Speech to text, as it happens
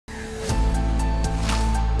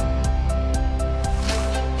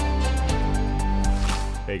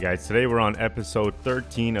Hey guys, today we're on episode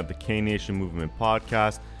 13 of the K Nation Movement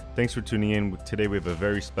podcast. Thanks for tuning in. Today we have a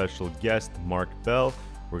very special guest, Mark Bell.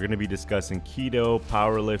 We're going to be discussing keto,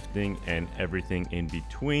 powerlifting, and everything in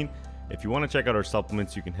between. If you want to check out our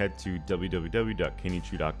supplements, you can head to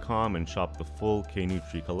www.knutri.com and shop the full K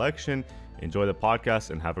Nutri collection. Enjoy the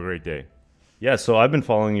podcast and have a great day. Yeah, so I've been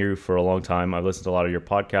following you for a long time. I've listened to a lot of your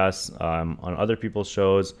podcasts on other people's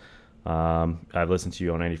shows. I've listened to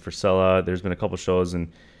you on Andy Frisella. There's been a couple shows, and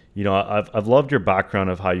you know, I've loved your background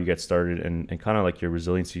of how you get started and kind of like your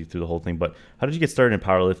resiliency through the whole thing. But how did you get started in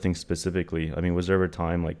powerlifting specifically? I mean, was there ever a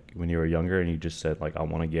time like when you were younger and you just said like, I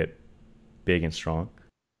want to get big and strong?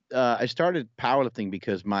 I started powerlifting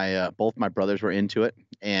because my both my brothers were into it,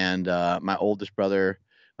 and my oldest brother,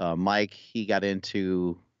 Mike, he got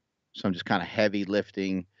into some just kind of heavy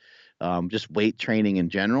lifting, just weight training in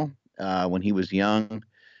general when he was young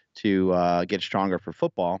to get stronger for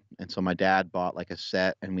football. And so my dad bought like a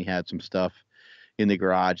set, and we had some stuff in the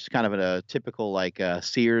garage. It's kind of a typical like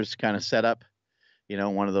Sears kind of setup, you know,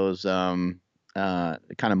 one of those kind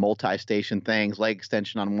of multi-station things, leg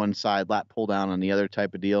extension on one side, lat pull down on the other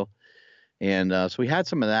type of deal. And so we had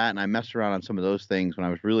some of that, and I messed around on some of those things when I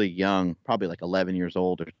was really young, probably like 11 years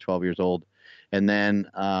old or 12 years old. And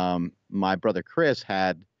then my brother Chris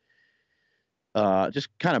had just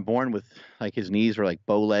kind of born with like his knees were like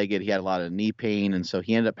bow-legged. He had a lot of knee pain, and so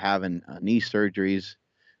he ended up having knee surgeries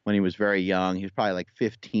when he was very young. He was probably like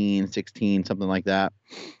 15, 16, something like that.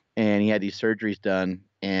 And he had these surgeries done,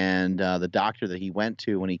 and the doctor that he went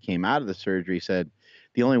to when he came out of the surgery said,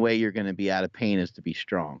 the only way you're going to be out of pain is to be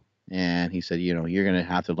strong. And he said, you know, you're going to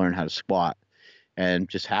have to learn how to squat. And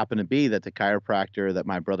just happened to be that the chiropractor that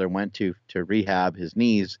my brother went to rehab his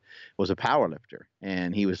knees was a power lifter.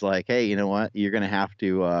 And he was like, hey, you know what? You're going to have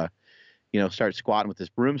to, start squatting with this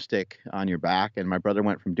broomstick on your back. And my brother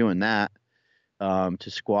went from doing that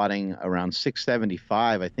to squatting around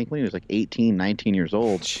 675, I think when he was like 18, 19 years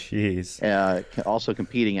old. Jeez. Also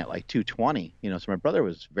competing at like 220, you know, so my brother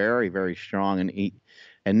was very, very strong.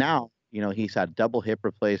 And now, you know, he's had double hip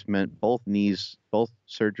replacement, both knees, both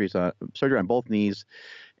surgery on both knees.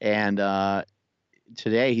 And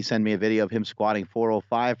today he sent me a video of him squatting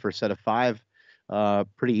 405 for a set of 5,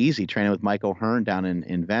 pretty easy, training with Mike O'Hearn down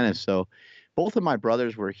in Venice. So both of my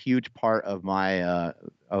brothers were a huge part of my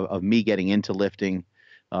of me getting into lifting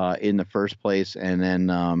in the first place. And then,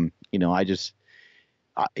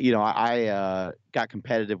 I got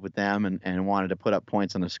competitive with them and wanted to put up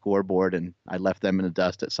points on the scoreboard, and I left them in the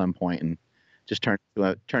dust at some point and just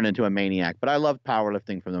turned into a maniac. But I loved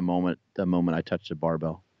powerlifting from the moment I touched the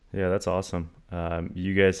barbell. Yeah, that's awesome.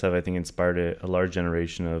 You guys have, I think, inspired a large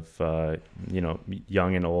generation of,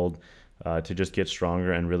 young and old to just get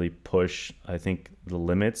stronger and really push, I think, the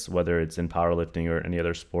limits, whether it's in powerlifting or any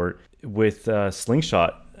other sport. With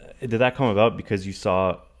Slingshot, did that come about because you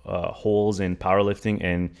saw holes in powerlifting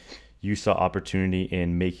and you saw opportunity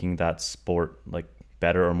in making that sport like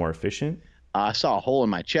better or more efficient? I saw a hole in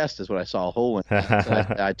my chest is what I saw a hole in. So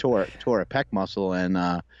I tore a pec muscle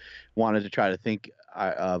and wanted to try to think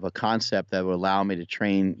of a concept that would allow me to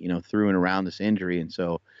train, you know, through and around this injury. And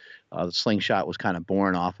so the Slingshot was kind of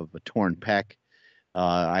born off of a torn pec.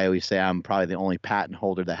 I always say I'm probably the only patent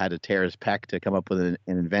holder that had to tear his pec to come up with an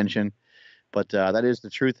invention. But that is the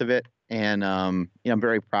truth of it. And I'm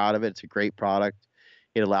very proud of it. It's a great product.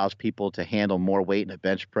 It allows people to handle more weight in a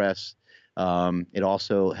bench press. It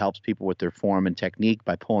also helps people with their form and technique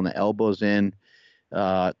by pulling the elbows in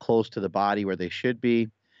close to the body where they should be.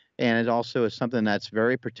 And it also is something that's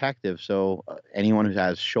very protective. So anyone who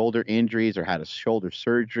has shoulder injuries or had a shoulder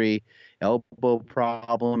surgery, elbow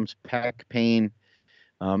problems, pec pain,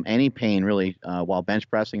 any pain really while bench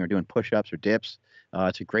pressing or doing push-ups or dips,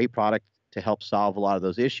 it's a great product to help solve a lot of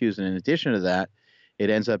those issues. And in addition to that, it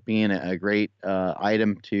ends up being a great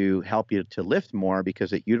item to help you to lift more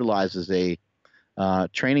because it utilizes a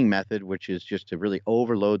training method, which is just to really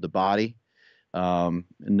overload the body,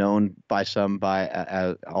 known by some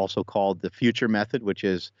also called the future method, which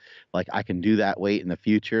is like I can do that weight in the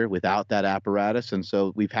future without that apparatus. And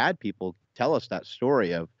so we've had people tell us that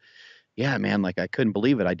story of, yeah, man, like I couldn't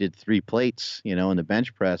believe it. I did 3 plates, you know, in the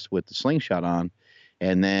bench press with the Slingshot on.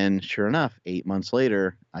 And then sure enough, 8 months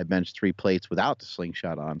later, I benched 3 plates without the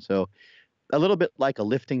Slingshot on. So a little bit like a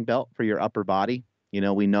lifting belt for your upper body. You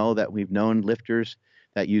know, we know that we've known lifters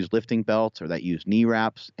that use lifting belts or that use knee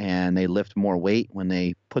wraps, and they lift more weight when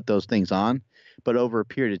they put those things on. But over a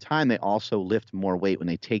period of time, they also lift more weight when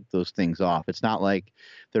they take those things off. It's not like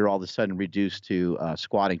they're all of a sudden reduced to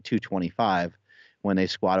squatting 225 when they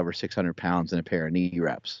squat over 600 pounds in a pair of knee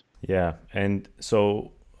wraps. Yeah. And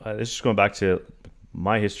so this is going back to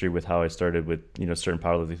my history with how I started with, certain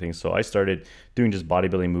powerlifting things. So I started doing just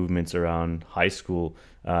bodybuilding movements around high school.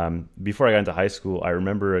 Before I got into high school, I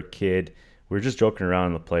remember a kid, we were just joking around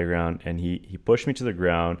on the playground, and he pushed me to the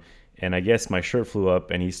ground, and I guess my shirt flew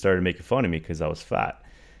up, and he started making fun of me because I was fat.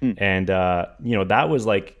 Hmm. And, that was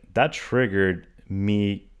like, that triggered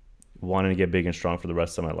me wanting to get big and strong for the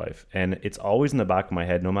rest of my life. And it's always in the back of my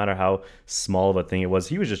head, no matter how small of a thing it was.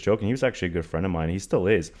 He was just joking. He was actually a good friend of mine. He still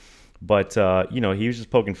is. But, he was just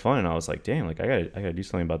poking fun. And I was like, damn, like I gotta do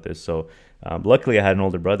something about this. So luckily I had an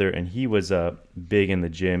older brother, and he was big in the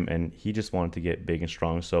gym, and he just wanted to get big and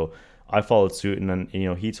strong. So I followed suit. And then,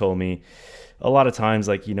 he told me a lot of times,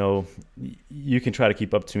 like, you can try to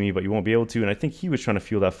keep up to me, but you won't be able to. And I think he was trying to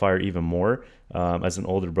fuel that fire even more as an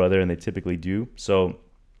older brother, and they typically do. So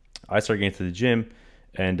I started getting to the gym,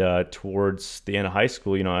 and towards the end of high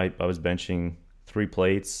school, I was benching 3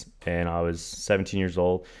 plates, and I was 17 years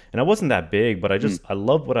old, and I wasn't that big, but I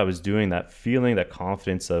loved what I was doing. That feeling, that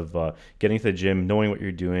confidence of getting to the gym, knowing what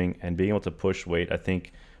you're doing, and being able to push weight, I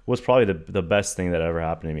think was probably the best thing that ever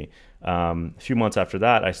happened to me. A few months after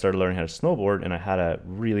that, I started learning how to snowboard, and I had a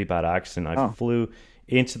really bad accident. I flew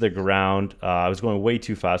into the ground. I was going way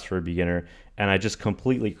too fast for a beginner, and I just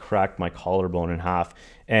completely cracked my collarbone in half.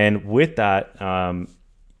 And with that,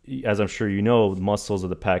 as I'm sure you know, the muscles of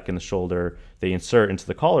the pec and the shoulder, they insert into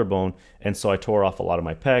the collarbone. And so I tore off a lot of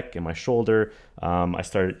my pec and my shoulder. I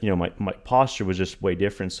started, my posture was just way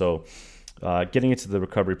different. So getting into the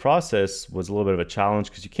recovery process was a little bit of a challenge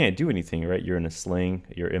because you can't do anything, right? You're in a sling,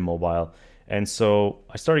 you're immobile. And so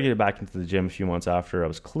I started getting back into the gym a few months after I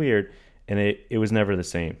was cleared, and it was never the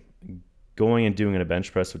same. Going and doing a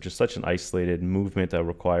bench press, which is such an isolated movement that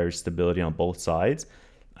requires stability on both sides,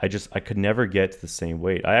 I could never get to the same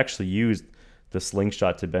weight. I actually used the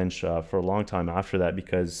Slingshot to bench for a long time after that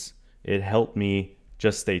because it helped me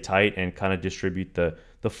just stay tight and kind of distribute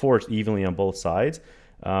the force evenly on both sides.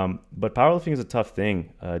 But powerlifting is a tough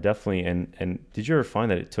thing, definitely. And did you ever find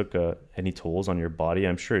that it took any tolls on your body?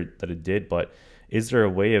 I'm sure that it did, but is there a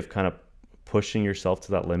way of kind of pushing yourself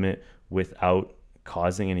to that limit without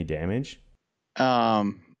causing any damage?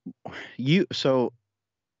 Um, so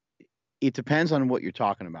it depends on what you're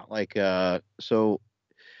talking about. Like, so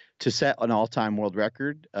to set an all-time world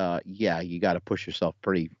record, yeah, you got to push yourself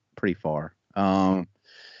pretty far. From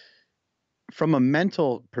a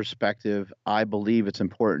mental perspective, I believe it's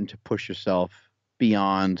important to push yourself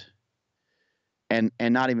beyond, and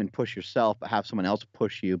not even push yourself, but have someone else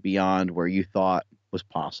push you beyond where you thought was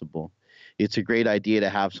possible. It's a great idea to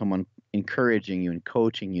have someone encouraging you and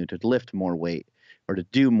coaching you to lift more weight or to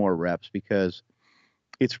do more reps, because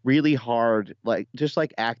it's really hard, like just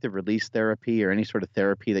like active release therapy or any sort of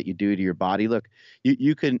therapy that you do to your body. Look,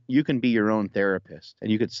 you can be your own therapist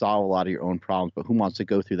and you could solve a lot of your own problems, but who wants to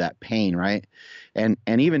go through that pain, right? And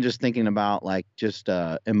even just thinking about like just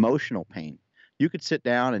emotional pain. You could sit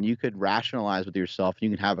down and you could rationalize with yourself. You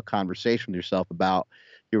can have a conversation with yourself about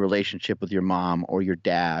your relationship with your mom or your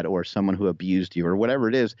dad or someone who abused you or whatever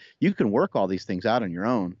it is. You can work all these things out on your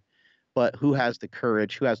own, but who has the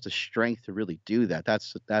courage, who has the strength to really do that?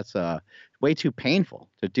 That's way too painful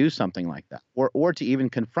to do something like that, or to even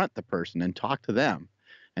confront the person and talk to them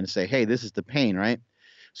and say, hey, this is the pain, right?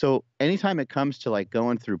 So anytime it comes to like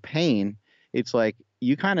going through pain, it's like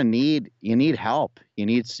you kind of need help, you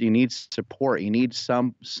need support, you need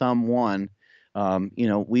someone.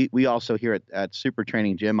 We also here at Super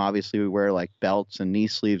Training Gym, obviously we wear like belts and knee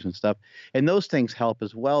sleeves and stuff, and those things help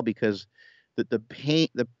as well, because the pain,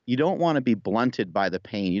 you don't want to be blunted by the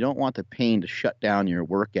pain. You don't want the pain to shut down your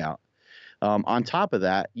workout. On top of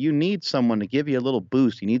that, you need someone to give you a little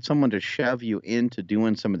boost. You need someone to shove you into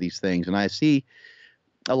doing some of these things. And I see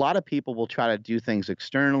a lot of people will try to do things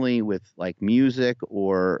externally with like music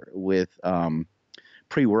or with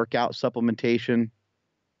pre-workout supplementation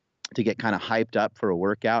to get kind of hyped up for a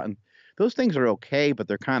workout. And those things are okay, but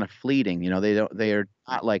they're kind of fleeting. They are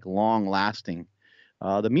not like long lasting.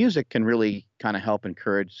 The music can really kind of help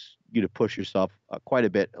encourage you to push yourself quite a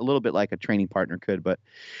bit, a little bit like a training partner could, but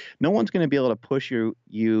no one's going to be able to push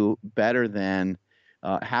you better than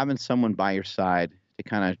having someone by your side to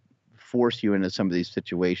kind of force you into some of these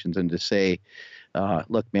situations and to say,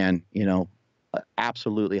 look, man,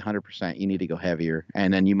 absolutely 100%, you need to go heavier.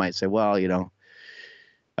 And then you might say, well,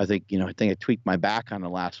 I think I tweaked my back on the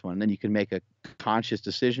last one. And then you can make a conscious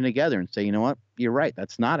decision together and say, you know what, you're right.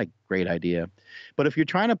 That's not a great idea. But if you're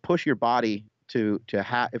trying to push your body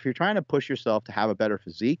if you're trying to push yourself to have a better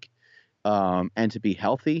physique and to be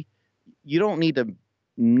healthy, you don't need to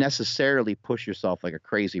necessarily push yourself like a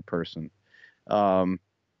crazy person.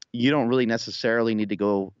 You don't really necessarily need to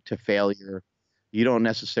go to failure You don't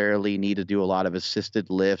necessarily need to do a lot of assisted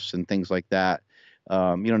lifts and things like that. You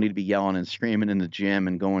don't need to be yelling and screaming in the gym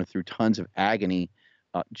and going through tons of agony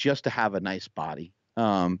just to have a nice body.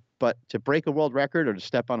 But to break a world record or to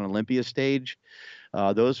step on an Olympia stage,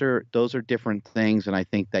 those are different things, and I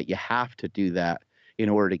think that you have to do that in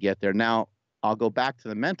order to get there. Now, I'll go back to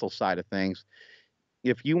the mental side of things.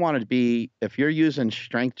 If you're using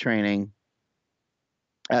strength training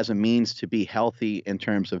as a means to be healthy in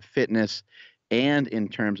terms of fitness and in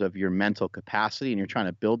terms of your mental capacity, and you're trying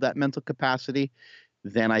to build that mental capacity,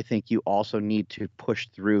 then I think you also need to push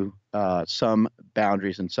through some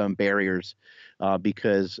boundaries and some barriers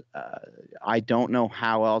because I don't know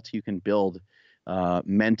how else you can build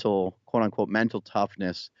mental, quote unquote, mental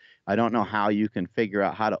toughness. I don't know how you can figure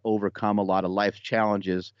out how to overcome a lot of life's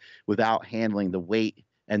challenges without handling the weight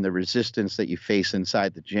and the resistance that you face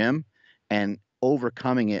inside the gym and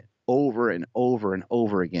overcoming it over and over and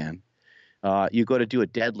over again. You go to do a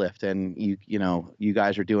deadlift and you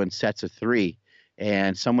guys are doing sets of 3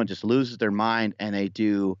 and someone just loses their mind and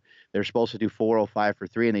they're supposed to do 405 for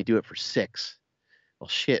 3 and they do it for 6. Well,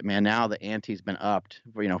 shit, man, now the ante's been upped,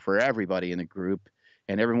 for everybody in the group,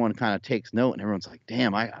 and everyone kind of takes note and everyone's like,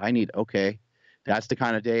 damn, okay, that's the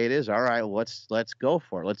kind of day it is. All right, well, let's go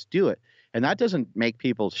for it. Let's do it. And that doesn't make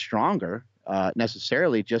people stronger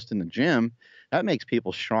necessarily just in the gym. That makes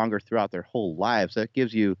people stronger throughout their whole lives. That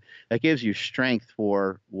gives you strength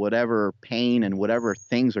for whatever pain and whatever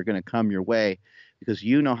things are going to come your way because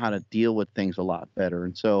you know how to deal with things a lot better.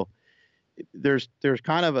 And so there's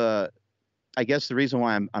kind of I guess the reason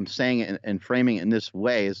why I'm saying it and framing it in this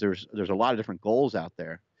way is there's a lot of different goals out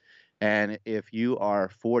there. And if you are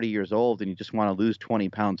 40 years old and you just want to lose 20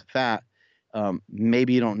 pounds of fat,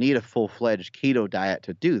 maybe you don't need a full-fledged keto diet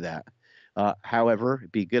to do that. However,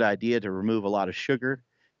 it'd be a good idea to remove a lot of sugar.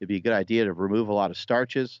 It'd be a good idea to remove a lot of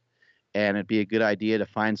starches. And it'd be a good idea to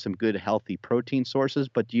find some good, healthy protein sources.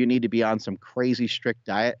 But do you need to be on some crazy strict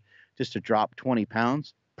diet just to drop 20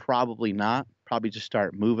 pounds? Probably not. Probably just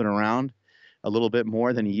start moving around a little bit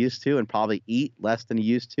more than you used to and probably eat less than you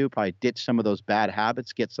used to. Probably ditch some of those bad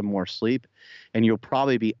habits, get some more sleep, and you'll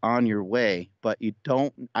probably be on your way. But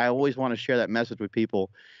I always want to share that message with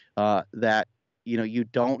people that you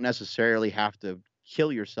don't necessarily have to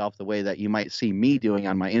kill yourself the way that you might see me doing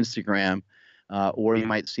on my Instagram, or you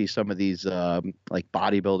might see some of these like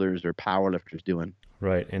bodybuilders or powerlifters doing.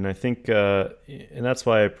 Right. And I think, and that's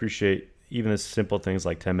why I appreciate even the simple things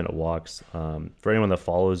like 10-minute walks. For anyone that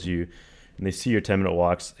follows you and they see your 10-minute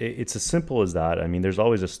walks, it's as simple as that. I mean, there's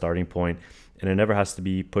always a starting point, and it never has to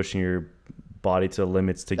be pushing your body to the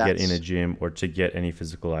limits to get in a gym or to get any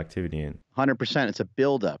physical activity in. 100%. It's a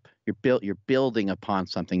buildup. You're building upon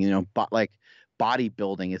something, like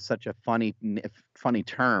bodybuilding is such a funny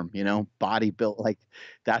term, bodybuild, like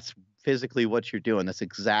that's physically what you're doing. That's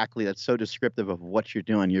so descriptive of what you're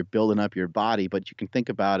doing. You're building up your body, but you can think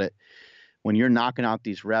about it when you're knocking out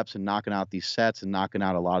these reps and knocking out these sets and knocking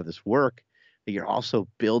out a lot of this work, that you're also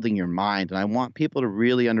building your mind. And I want people to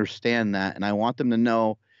really understand that. And I want them to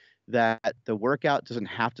know that the workout doesn't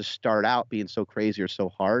have to start out being so crazy or so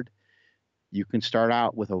hard. You can start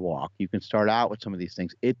out with a walk. You can start out with some of these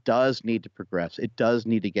things. It does need to progress. It does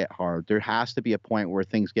need to get hard. There has to be a point where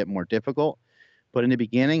things get more difficult. But in the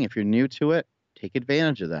beginning, if you're new to it, take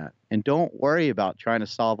advantage of that. And don't worry about trying to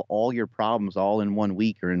solve all your problems all in 1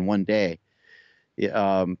 week or in 1 day.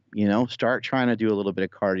 Start trying to do a little bit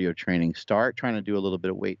of cardio training. Start trying to do a little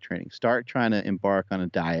bit of weight training. Start trying to embark on a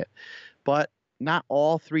diet. But not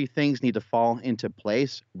all 3 things need to fall into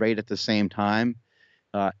place right at the same time,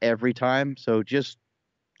 every time. So just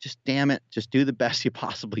damn it, just do the best you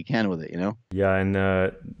possibly can with it, Yeah,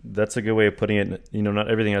 and that's a good way of putting it.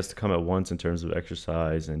 Not everything has to come at once in terms of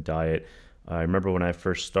exercise and diet. I remember when I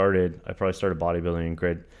first started, I probably started bodybuilding in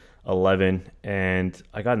grade 11, and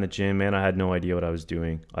I got in the gym, man, I had no idea what I was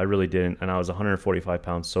doing. I really didn't. And I was 145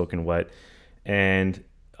 pounds soaking wet, and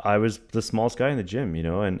I was the smallest guy in the gym,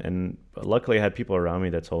 and luckily I had people around me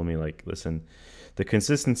that told me, like, listen, the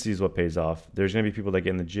consistency is what pays off. There's going to be people that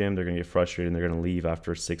get in the gym, they're going to get frustrated, and they're going to leave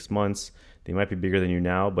after 6 months. They might be bigger than you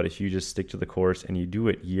now, but if you just stick to the course and you do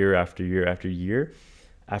it year after year after year,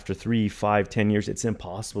 after 3, 5, 10 years, it's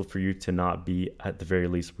impossible for you to not be at the very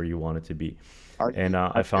least where you want it to be.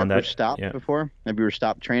 I found that. Stopped before? Have you ever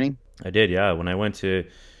stopped training? I did, yeah. When I went to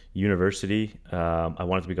university, I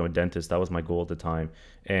wanted to become a dentist. That was my goal at the time.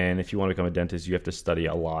 And if you want to become a dentist, you have to study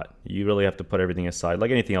a lot. You really have to put everything aside. Like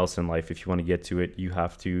anything else in life, if you want to get to it, you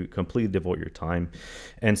have to completely devote your time.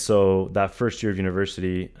 And so that first year of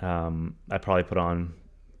university, I probably put on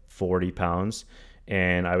 40 pounds.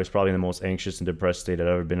 and I was probably in the most anxious and depressed state I'd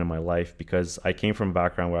ever been in my life, because I came from a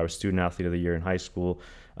background where I was student athlete of the year in high school.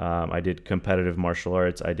 I did competitive martial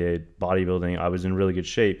arts. I did bodybuilding. I was in really good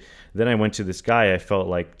shape. Then I went to this guy. I felt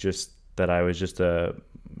like just that I was just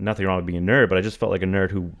nothing wrong with being a nerd, but I just felt like a nerd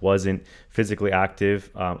who wasn't physically active.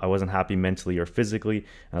 I wasn't happy mentally or physically.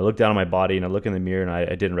 And I looked down at my body and I looked in the mirror and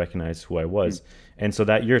I didn't recognize who I was. And so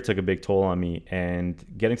that year took a big toll on me. And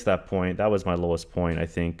getting to that point, that was my lowest point, I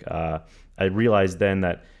think. I realized then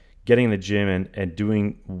that getting in the gym and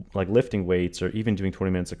doing like lifting weights or even doing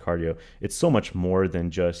 20 minutes of cardio, it's so much more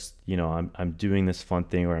than just, I'm doing this fun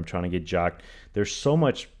thing or I'm trying to get jacked. There's so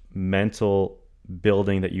much mental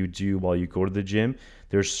building that you do while you go to the gym.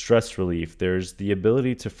 There's stress relief. There's the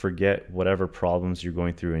ability to forget whatever problems you're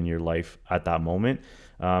going through in your life at that moment.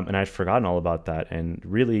 And I'd forgotten all about that. And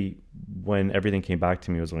really, when everything came back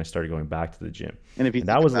to me was when I started going back to the gym. And if you and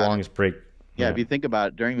that was the longest break. Yeah, if you think about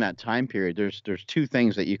it, during that time period, there's two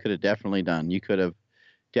things that you could have definitely done. You could have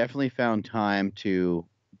definitely found time to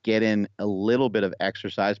get in a little bit of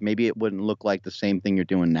exercise. Maybe it wouldn't look like the same thing you're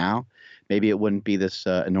doing now. Maybe it wouldn't be this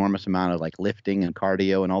enormous amount of like lifting and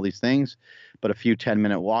cardio and all these things, but a few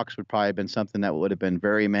 10-minute walks would probably have been something that would have been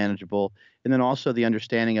very manageable. And then also the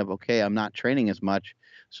understanding of, okay, I'm not training as much,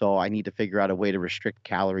 so I need to figure out a way to restrict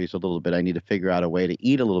calories a little bit. I need to figure out a way to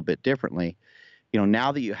eat a little bit differently.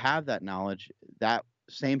 Now that you have that knowledge, that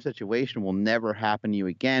same situation will never happen to you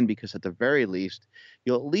again, because at the very least,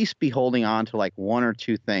 you'll at least be holding on to like one or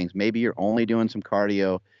two things. Maybe you're only doing some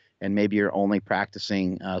cardio and maybe you're only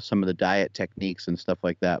practicing some of the diet techniques and stuff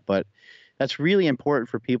like that. But that's really important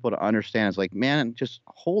for people to understand. It's like, man, just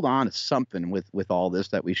hold on to something with all this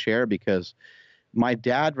that we share, because my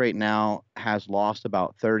dad right now has lost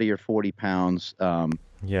about 30 or 40 pounds.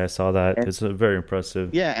 Yeah, I saw that. It's very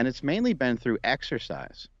impressive. Yeah, and it's mainly been through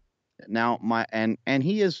exercise. Now and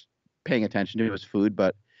he is paying attention to his food,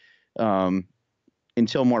 but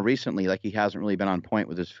until more recently, like, he hasn't really been on point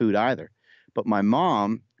with his food either. But my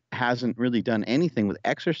mom hasn't really done anything with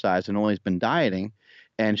exercise and always been dieting,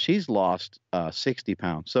 and she's lost 60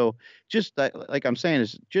 pounds. So just like I'm saying,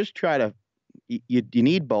 is just try to you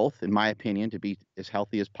need both, in my opinion, to be as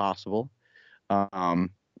healthy as possible.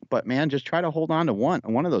 But man, just try to hold on to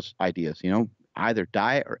one of those ideas, either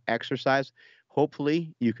diet or exercise.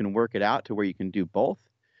 Hopefully you can work it out to where you can do both.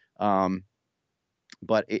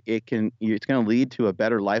 But it's going to lead to a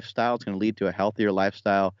better lifestyle. It's going to lead to a healthier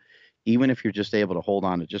lifestyle, even if you're just able to hold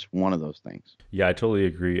on to just one of those things. Yeah, I totally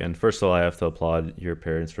agree. And first of all, I have to applaud your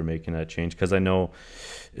parents for making that change, because I know,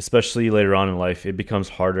 especially later on in life, it becomes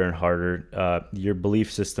harder and harder. Your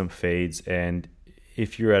belief system fades, and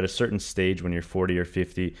if you're at a certain stage when you're 40 or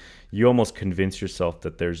 50, you almost convince yourself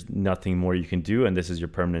that there's nothing more you can do, and this is your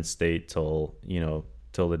permanent state till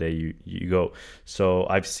the day you go. So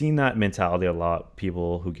I've seen that mentality a lot,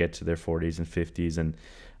 people who get to their 40s and 50s,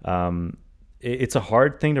 and it's a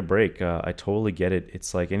hard thing to break. I totally get it.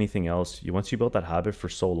 It's like anything else. Once you build that habit for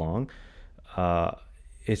so long,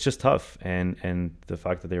 it's just tough. And the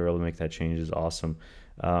fact that they were able to make that change is awesome.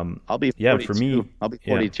 I'll be 42. For me, I'll be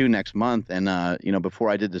 42 next month, and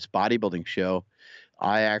before I did this bodybuilding show,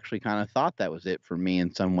 I actually kind of thought that was it for me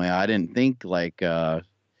in some way. I didn't think like I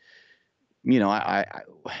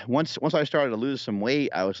once I started to lose some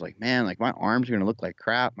weight, I was like, man, like, my arms are gonna look like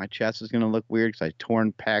crap, my chest is gonna look weird because I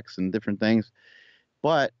torn pecs and different things.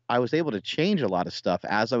 But I was able to change a lot of stuff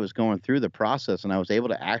as I was going through the process, and I was able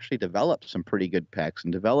to actually develop some pretty good pecs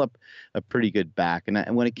and develop a pretty good back.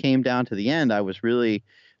 And when it came down to the end, I really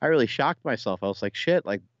shocked myself. I was like, shit,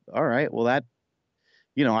 like, all right, well, that,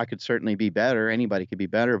 I could certainly be better. Anybody could be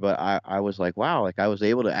better. But I was like, wow, like, I was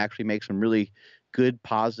able to actually make some really good,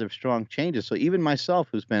 positive, strong changes. So even myself,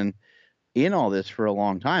 who's been in all this for a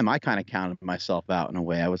long time, I kind of counted myself out in a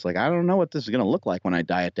way. I was like, I don't know what this is going to look like when I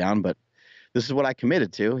diet down, but this is what I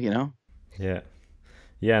committed to, Yeah.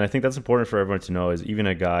 Yeah. And I think that's important for everyone to know, is even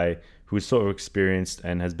a guy who's so experienced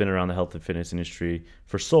and has been around the health and fitness industry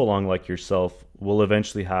for so long, like yourself, will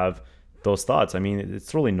eventually have those thoughts. I mean,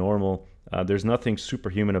 it's really normal. There's nothing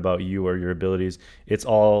superhuman about you or your abilities. It's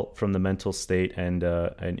all from the mental state and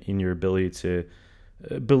in your ability to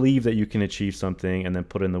believe that you can achieve something and then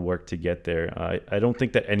put in the work to get there. I don't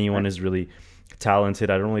think that anyone is really talented.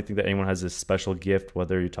 I don't really think that anyone has this special gift,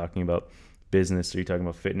 whether you're talking about business or you're talking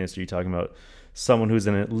about fitness or you're talking about someone who's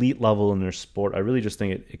an elite level in their sport. I really just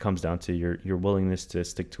think it comes down to your willingness to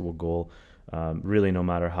stick to a goal, really, no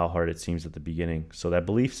matter how hard it seems at the beginning. So that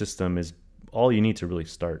belief system is all you need to really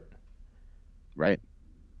start. Right.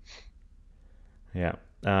 Yeah.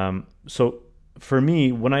 So for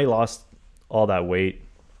me, when I lost all that weight,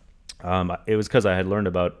 It was because I had learned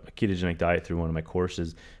about a ketogenic diet through one of my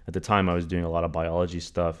courses. At the time, I was doing a lot of biology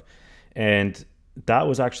stuff. And that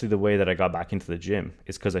was actually the way that I got back into the gym.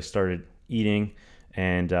 It's because I started eating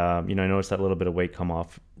and, I noticed that little bit of weight come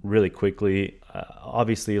off really quickly.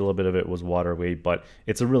 Obviously, a little bit of it was water weight, but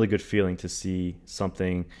it's a really good feeling to see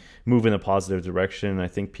something move in a positive direction. I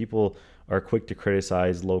think people are quick to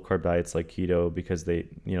criticize low carb diets like keto because they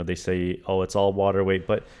say, oh, it's all water weight,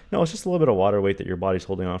 but no, it's just a little bit of water weight that your body's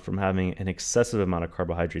holding on from having an excessive amount of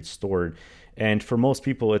carbohydrates stored. And for most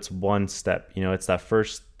people, it's one step. It's that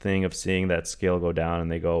first thing of seeing that scale go down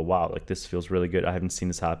and they go, wow, like this feels really good. I haven't seen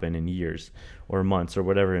this happen in years or months or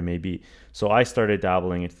whatever it may be. So I started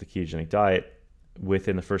dabbling into the ketogenic diet.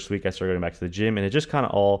 Within the first week, I started going back to the gym, and it just kind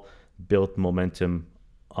of all built momentum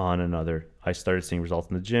on another. I started seeing results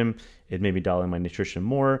in the gym. It made me dial in my nutrition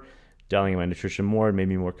more. Dialing in my nutrition more, it made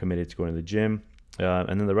me more committed to going to the gym.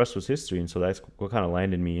 And then the rest was history. And so that's what kind of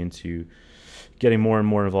landed me into getting more and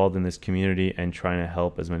more involved in this community and trying to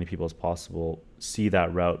help as many people as possible see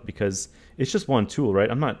that route, because it's just one tool, right?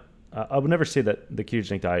 I would never say that the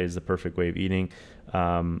ketogenic diet is the perfect way of eating,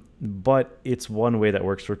 but it's one way that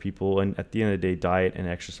works for people. And at the end of the day, diet and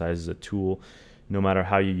exercise is a tool, no matter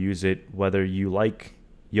how you use it, whether you like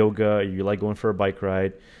yoga, you like going for a bike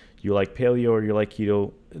ride, you like paleo, or you like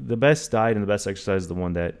keto. The best diet and the best exercise is the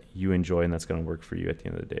one that you enjoy, and that's going to work for you at the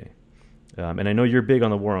end of the day. And I know you're big on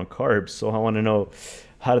the war on carbs, so I want to know,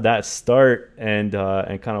 how did that start, and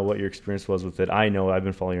kind of what your experience was with it. I know I've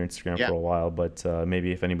been following your Instagram for a while, but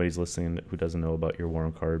maybe if anybody's listening who doesn't know about your war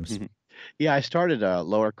on carbs. Mm-hmm. Yeah, I started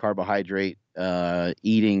lower carbohydrate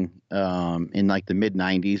eating in like the mid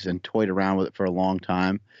 90s and toyed around with it for a long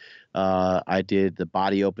time. I did the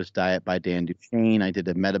Body Opus diet by Dan Duchaine. I did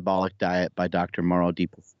a metabolic diet by Dr. Mauro Di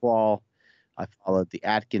Pasquale. I followed the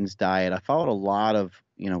Atkins diet. I followed a lot of,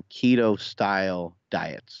 keto style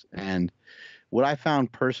diets. And what I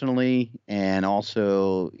found personally, and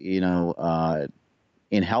also,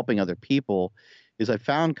 in helping other people, is I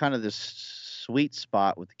found kind of this sweet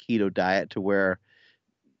spot with the keto diet to where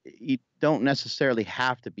you don't necessarily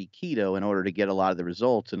have to be keto in order to get a lot of the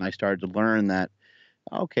results. And I started to learn that,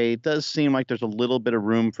 okay, it does seem like there's a little bit of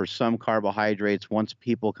room for some carbohydrates once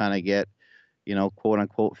people kind of get, quote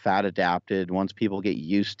unquote, fat adapted, once people get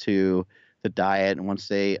used to the diet, and once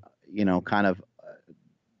they, kind of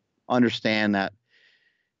understand that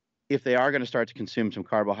if they are going to start to consume some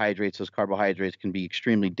carbohydrates, those carbohydrates can be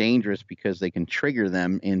extremely dangerous because they can trigger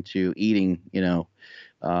them into eating, into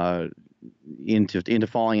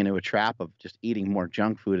falling into a trap of just eating more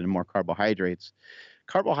junk food and more carbohydrates.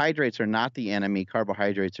 Carbohydrates are not the enemy.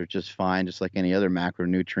 Carbohydrates are just fine, just like any other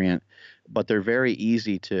macronutrient, but they're very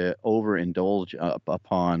easy to overindulge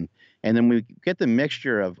upon. And then we get the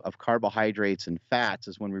mixture of carbohydrates and fats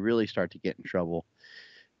is when we really start to get in trouble.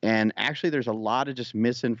 And actually, there's a lot of just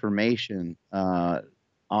misinformation on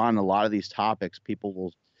a lot of these topics. People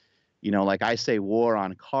will, like I say, war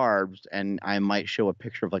on carbs, and I might show a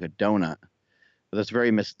picture of like a donut. But that's very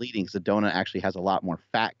misleading because the donut actually has a lot more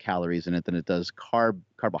fat calories in it than it does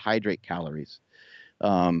carbohydrate calories.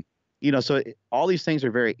 So all these things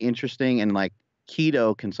are very interesting, and like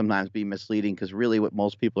keto can sometimes be misleading because really what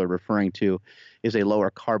most people are referring to is a lower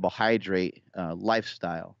carbohydrate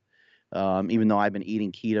lifestyle. Even though I've been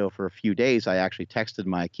eating keto for a few days, I actually texted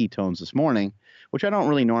my ketones this morning, which I don't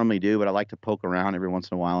really normally do, but I like to poke around every once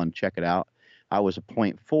in a while and check it out. I was a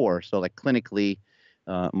 0.4, so like clinically,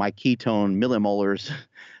 my ketone millimolars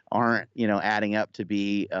aren't, adding up to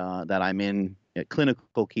be that I'm in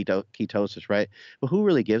clinical ketosis, right? But who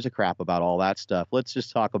really gives a crap about all that stuff? Let's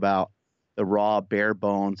just talk about the raw bare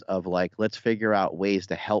bones of like, let's figure out ways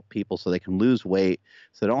to help people so they can lose weight,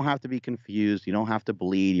 so they don't have to be confused. You don't have to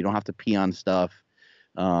bleed. You don't have to pee on stuff.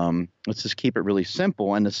 Let's just keep it really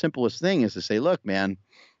simple. And the simplest thing is to say, look, man,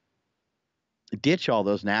 ditch all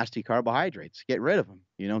those nasty carbohydrates. Get rid of them.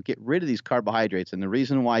 Get rid of these carbohydrates. And the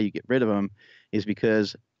reason why you get rid of them is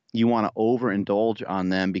because you want to overindulge on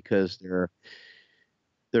them because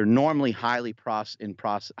they're normally highly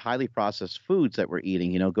processed foods that we're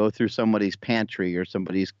eating. Go through somebody's pantry or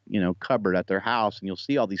somebody's, cupboard at their house, and you'll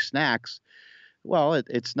see all these snacks. Well,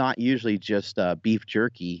 it's not usually just beef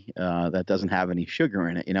jerky that doesn't have any sugar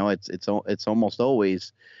in it. It's almost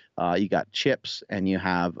always you got chips, and you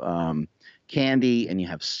have candy, and you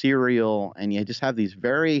have cereal, and you just have these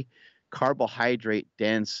very carbohydrate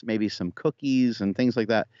dense, maybe some cookies and things like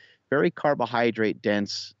that, very carbohydrate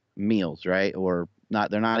dense meals, right? Or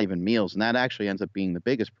not, they're not even meals, and that actually ends up being the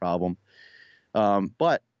biggest problem.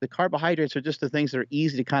 But the carbohydrates are just the things that are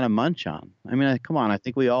easy to kind of munch on. I mean, come on, I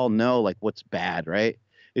think we all know like what's bad, right?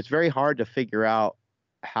 It's very hard to figure out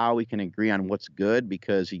how we can agree on what's good,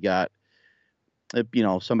 because you got,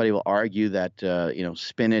 somebody will argue that,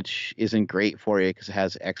 spinach isn't great for you because it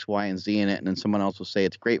has X, Y, and Z in it. And then someone else will say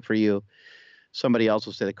it's great for you. Somebody else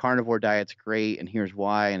will say the carnivore diet's great and here's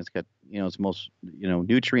why. And it's got, it's most,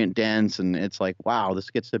 nutrient dense. And it's like, wow, this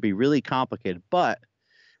gets to be really complicated. But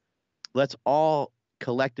let's all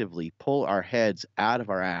collectively pull our heads out of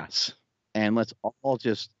our ass, and let's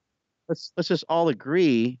just all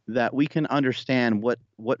agree that we can understand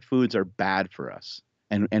what foods are bad for us,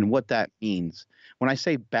 and what that means. When I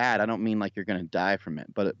say bad, I don't mean like you're going to die from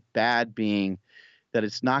it, but bad being that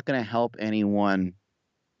it's not going to help anyone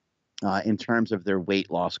in terms of their weight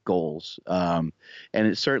loss goals. And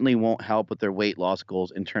it certainly won't help with their weight loss goals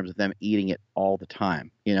in terms of them eating it all the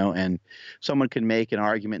time, and someone can make an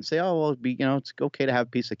argument and say, oh, well, it's okay to have a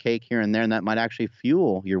piece of cake here and there, and that might actually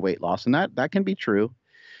fuel your weight loss. And that can be true.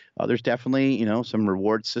 There's definitely, some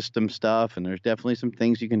reward system stuff, and there's definitely some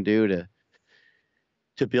things you can do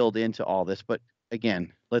to build into all this. But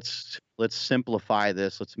again, let's simplify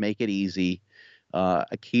this. Let's make it easy.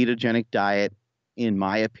 A ketogenic diet, in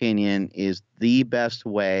my opinion, is the best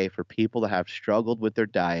way for people that have struggled with their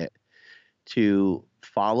diet to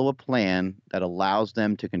follow a plan that allows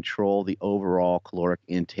them to control the overall caloric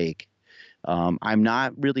intake. I'm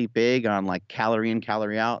not really big on like calorie in,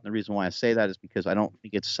 calorie out. And the reason why I say that is because I don't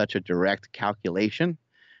think it's such a direct calculation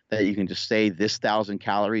that you can just say this 1,000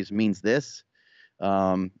 calories means this.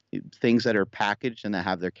 Things that are packaged and that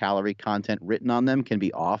have their calorie content written on them can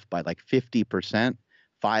be off by like 50%,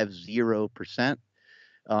 50%.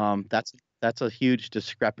 That's a huge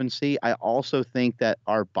discrepancy. I also think that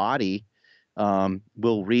our body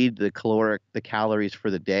will read the calories for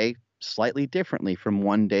the day slightly differently from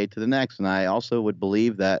one day to the next. And I also would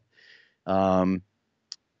believe that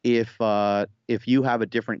if you have a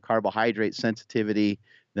different carbohydrate sensitivity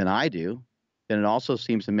than I do, then it also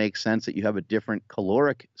seems to make sense that you have a different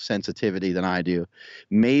caloric sensitivity than I do.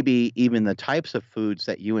 Maybe even the types of foods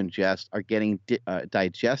that you ingest are getting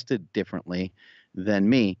digested differently than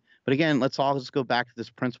me. But again, let's all just go back to this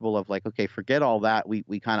principle of like, okay, forget all that.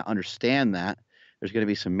 We kind of understand that there's going to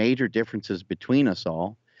be some major differences between us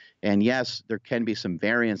all. And yes, there can be some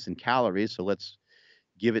variance in calories. So let's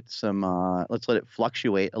give it some, let's let it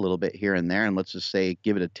fluctuate a little bit here and there. And let's just say,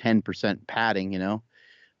 give it a 10% padding,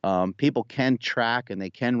 people can track and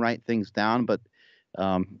they can write things down, but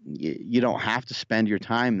you don't have to spend your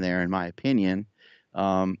time there, in my opinion.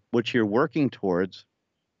 What you're working towards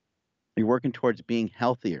being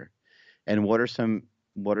healthier. And what are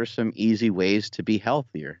some easy ways to be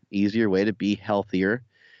healthier? Easier way to be healthier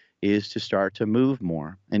is to start to move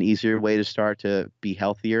more. An easier way to start to be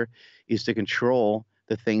healthier is to control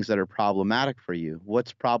the things that are problematic for you.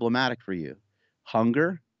 What's problematic for you?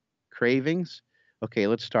 Hunger, cravings. Okay,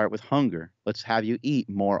 let's start with hunger. Let's have you eat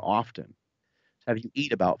more often. Let's have you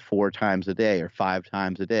eat about 4 times a day or 5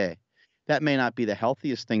 times a day. That may not be the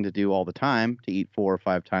healthiest thing to do all the time, to eat 4 or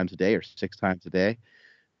 5 times a day or 6 times a day,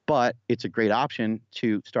 but it's a great option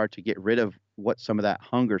to start to get rid of what some of that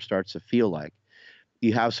hunger starts to feel like.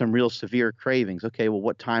 You have some real severe cravings. Okay, well,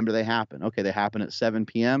 what time do they happen? Okay, they happen at 7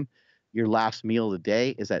 p.m. Your last meal of the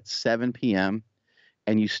day is at 7 p.m.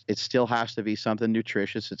 And it still has to be something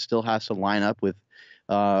nutritious. It still has to line up with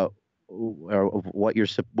what you're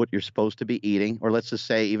supposed to be eating. Or let's just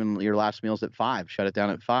say even your last meal's at 5. Shut it down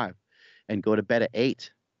at 5, and go to bed at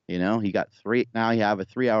 8. You got 3. Now you have a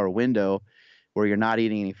 3-hour window where you're not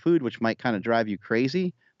eating any food, which might kind of drive you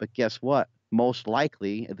crazy. But guess what? Most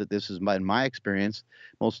likely, that this is in my experience,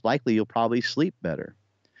 most likely you'll probably sleep better.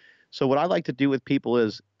 So what I like to do with people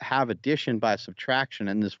is have addition by subtraction,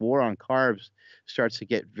 and this war on carbs starts to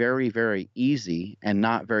get very, very easy and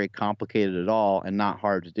not very complicated at all and not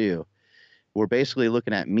hard to do. We're basically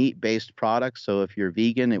looking at meat-based products. So if you're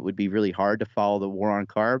vegan, it would be really hard to follow the war on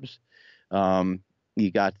carbs.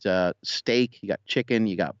 You got steak, you got chicken,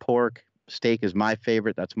 you got pork. Steak is my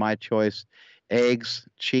favorite. That's my choice. Eggs,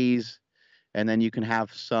 cheese. And then you can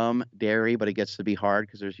have some dairy, but it gets to be hard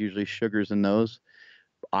because there's usually sugars in those.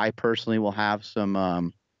 I personally will have some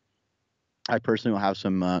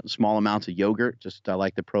small amounts of yogurt. Just I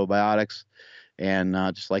like the probiotics and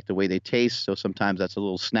just like the way they taste. So sometimes that's a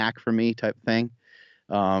little snack for me type thing.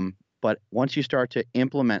 But once you start to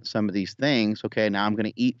implement some of these things, okay, now I'm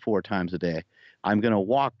going to eat 4 times a day. I'm going to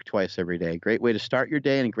walk twice every day. Great way to start your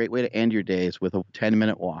day and a great way to end your days with a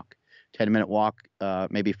 10-minute walk. 10-minute walk,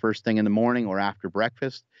 maybe first thing in the morning or after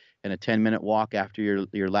breakfast, and a 10-minute walk after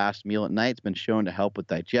your last meal at night. It's been shown to help with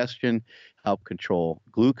digestion, help control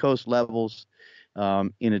glucose levels.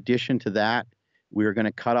 In addition to that, we're going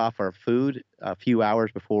to cut off our food a few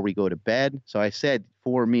hours before we go to bed. So I said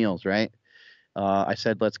 4 meals, right? I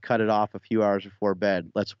said, let's cut it off a few hours before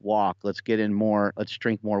bed. Let's walk. Let's get in more. Let's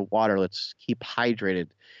drink more water. Let's keep hydrated.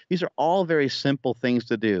 These are all very simple things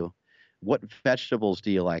to do. What vegetables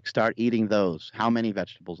do you like? Start eating those. How many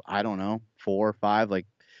vegetables? I don't know, 4 or 5. Like,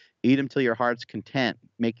 eat them till your heart's content.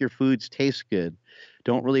 Make your foods taste good.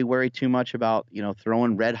 Don't really worry too much about,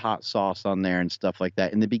 throwing red hot sauce on there and stuff like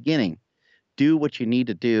that. In the beginning, do what you need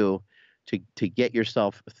to do to get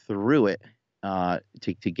yourself through it,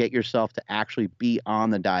 to get yourself to actually be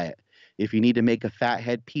on the diet. If you need to make a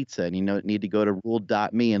fathead pizza and need to go to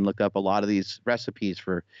rule.me and look up a lot of these recipes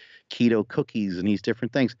for keto cookies and these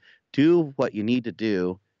different things, do what you need to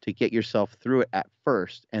do to get yourself through it at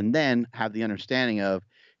first, and then have the understanding of,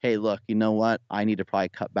 hey, look, you know what? I need to probably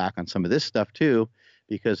cut back on some of this stuff too,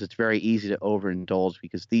 because it's very easy to overindulge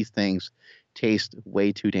because these things taste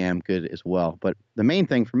way too damn good as well. But the main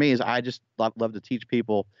thing for me is I just love to teach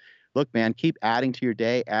people, look, man, keep adding to your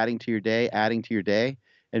day, adding to your day, adding to your day.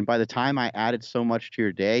 And by the time I added so much to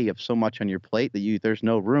your day, you have so much on your plate that there's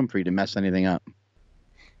no room for you to mess anything up.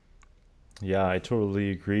 Yeah, I totally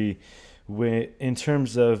agree. In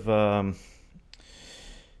terms of, the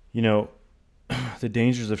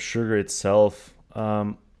dangers of sugar itself,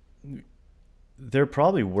 they're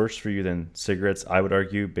probably worse for you than cigarettes, I would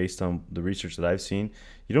argue, based on the research that I've seen.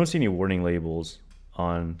 You don't see any warning labels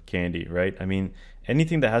on candy, right? I mean,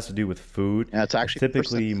 anything that has to do with food, yeah, it's actually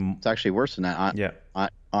it's actually worse than that.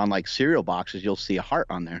 On like cereal boxes, you'll see a heart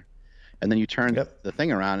on there, and then you turn the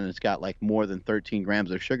thing around and it's got like more than 13 grams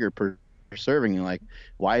of sugar per serving. You're like,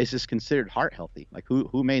 why is this considered heart healthy? Like,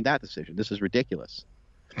 who made that decision? This is ridiculous.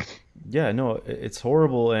 Yeah, no, it's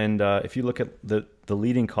horrible. And if you look at the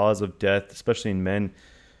leading cause of death, especially in men,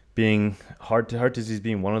 being heart disease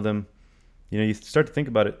being one of them, you start to think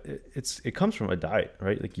about it. It comes from a diet,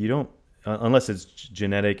 right? Like, you don't, unless it's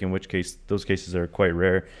genetic, in which case those cases are quite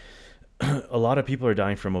rare. A lot of people are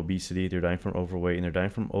dying from obesity. They're dying from overweight, and they're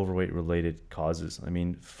dying from overweight related causes. I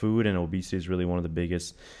mean, food and obesity is really one of the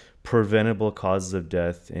biggest preventable causes of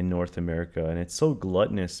death in North America. And it's so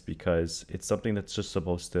gluttonous because it's something that's just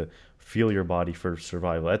supposed to fuel your body for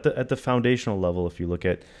survival at the foundational level. If you look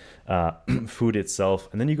at food itself,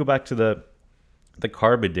 and then you go back to the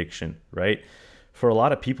carb addiction, right? For a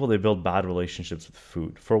lot of people, they build bad relationships with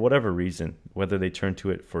food for whatever reason, whether they turn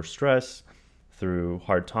to it for stress, through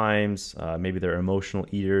hard times, maybe they're emotional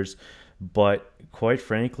eaters. But quite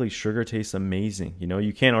frankly, sugar tastes amazing.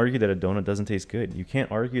 You can't argue that a donut doesn't taste good. You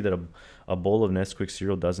can't argue that a bowl of Nesquik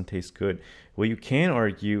cereal doesn't taste good. What you can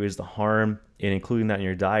argue is the harm in including that in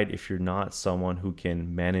your diet if you're not someone who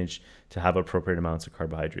can manage to have appropriate amounts of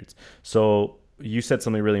carbohydrates. So you said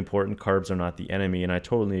something really important. Carbs are not the enemy, and I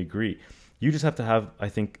totally agree. You just have to have, I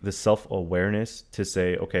think, the self-awareness to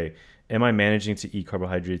say, okay, am I managing to eat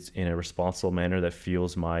carbohydrates in a responsible manner that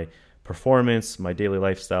fuels my performance, my daily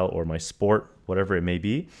lifestyle, or my sport, whatever it may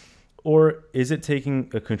be? Or is it taking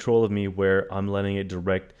a control of me where I'm letting it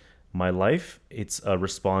direct my life? It's a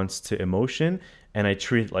response to emotion, and I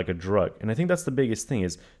treat it like a drug. And I think that's the biggest thing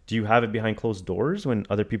is, do you have it behind closed doors when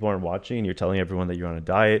other people aren't watching and you're telling everyone that you're on a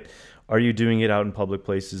diet? Are you doing it out in public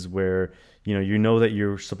places where you know that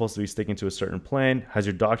you're supposed to be sticking to a certain plan? Has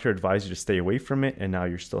your doctor advised you to stay away from it and now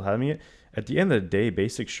you're still having it? At the end of the day,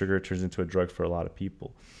 basic sugar turns into a drug for a lot of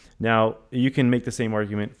people. Now, you can make the same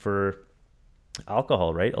argument for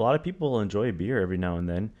alcohol, right? A lot of people enjoy beer every now and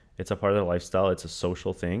then. It's a part of their lifestyle. It's a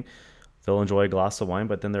social thing. They'll enjoy a glass of wine,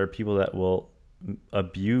 but then there are people that will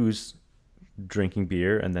abuse drinking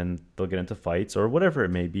beer and then they'll get into fights or whatever it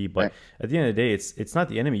may be. But Right. at the end of the day, it's not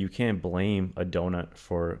the enemy. You can't blame a donut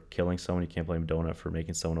for killing someone. You can't blame a donut for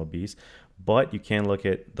making someone obese. But you can look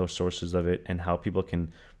at those sources of it and how people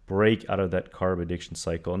can break out of that carb addiction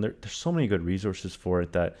cycle. And there's so many good resources for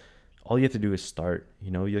it that all you have to do is start.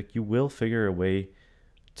 You will figure a way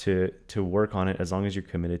to work on it as long as you're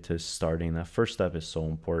committed to starting. That first step is so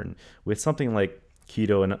important. With something like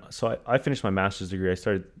keto, and so I finished my master's degree. I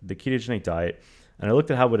started the Ketogenic Diet, and I looked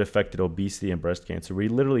at how it affected obesity and breast cancer. We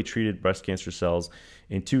literally treated breast cancer cells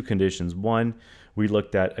in two conditions. One, we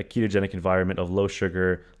looked at a ketogenic environment of low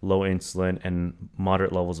sugar, low insulin, and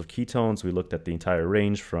moderate levels of ketones. We looked at the entire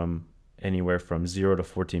range from anywhere from 0 to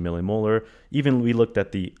 14 millimolar. Even we looked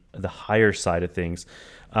at the higher side of things.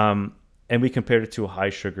 And we compared it to a high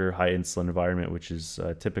sugar, high insulin environment, which is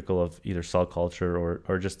typical of either cell culture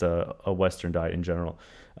or just a Western diet in general.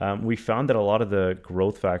 We found that a lot of the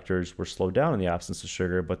growth factors were slowed down in the absence of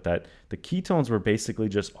sugar, but that the ketones were basically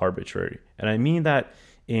just arbitrary. And I mean that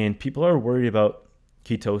people are worried about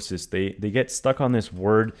ketosis. They get stuck on this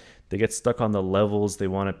word. They get stuck on the levels. They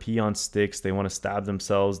want to pee on sticks. They want to stab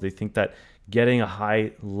themselves. They think that getting a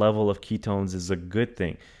high level of ketones is a good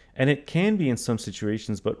thing. And it can be in some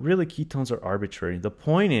situations, but really ketones are arbitrary. The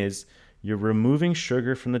point is you're removing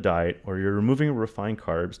sugar from the diet or you're removing refined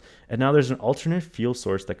carbs, and now there's an alternate fuel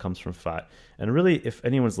source that comes from fat. And really, if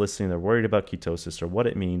anyone's listening, they're worried about ketosis or what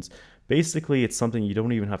it means, basically it's something you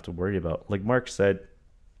don't even have to worry about. Like Mark said,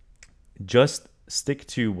 just stick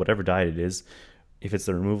to whatever diet it is. If it's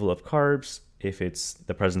the removal of carbs, if it's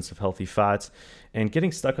the presence of healthy fats, and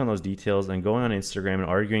getting stuck on those details and going on Instagram and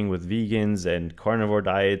arguing with vegans and carnivore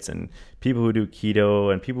diets and people who do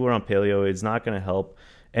keto and people who are on paleo is not going to help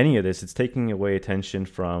any of this. It's taking away attention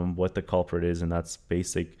from what the culprit is, and that's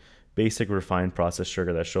basic refined processed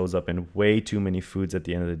sugar that shows up in way too many foods at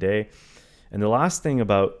the end of the day. And the last thing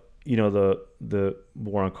about, the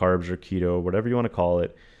war on carbs or keto, whatever you want to call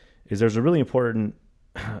it, is there's a really important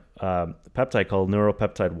peptide called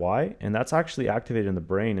neuropeptide Y, and that's actually activated in the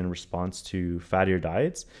brain in response to fattier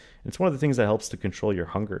diets. And it's one of the things that helps to control your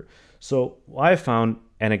hunger. So I found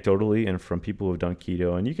anecdotally and from people who have done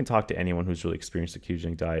keto, and you can talk to anyone who's really experienced a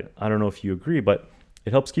ketogenic diet, I don't know if you agree, but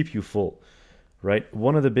it helps keep you full, right?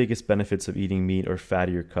 One of the biggest benefits of eating meat or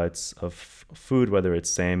fattier cuts of food, whether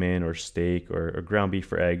it's salmon or steak or ground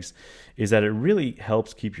beef or eggs, is that it really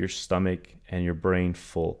helps keep your stomach and your brain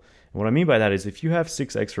full. And what I mean by that is if you have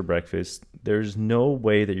 6 eggs for breakfast, there's no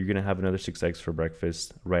way that you're going to have another 6 eggs for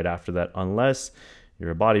breakfast right after that, unless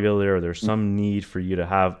you're a bodybuilder or there's some need for you to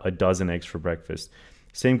have a dozen eggs for breakfast.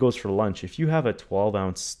 Same goes for lunch. If you have a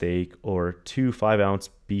 12-ounce steak or 2 5-ounce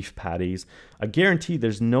beef patties, I guarantee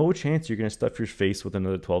there's no chance you're going to stuff your face with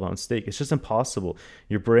another 12-ounce steak. It's just impossible.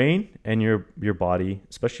 Your brain and your body,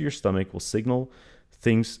 especially your stomach, will signal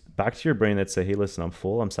things back to your brain that say, hey, listen, I'm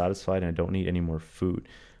full, I'm satisfied, and I don't need any more food.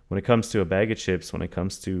 When it comes to a bag of chips, when it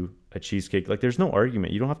comes to a cheesecake, like there's no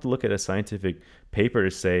argument. You don't have to look at a scientific paper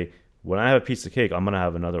to say, when I have a piece of cake, I'm going to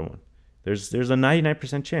have another one. There's a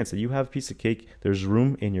 99% chance that you have a piece of cake, there's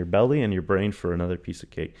room in your belly and your brain for another piece of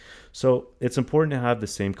cake. So it's important to have the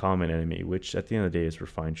same common enemy, which at the end of the day is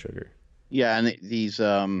refined sugar. Yeah, and these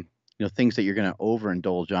things that you're going to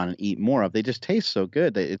overindulge on and eat more of, they just taste so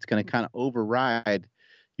good that it's going to kind of override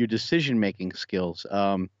your decision-making skills.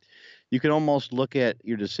 You can almost look at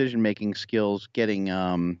your decision-making skills getting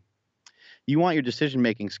you want your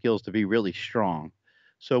decision-making skills to be really strong.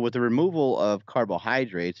 So with the removal of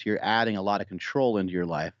carbohydrates, you're adding a lot of control into your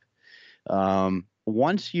life.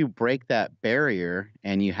 Once you break that barrier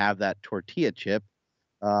and you have that tortilla chip,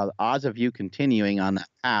 the odds of you continuing on that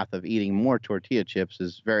path of eating more tortilla chips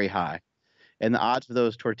is very high. And the odds of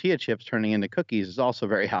those tortilla chips turning into cookies is also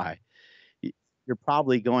very high. You're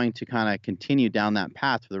probably going to kind of continue down that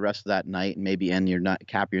path for the rest of that night and maybe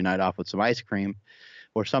cap your night off with some ice cream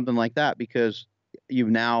or something like that, because you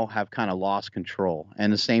now have kind of lost control.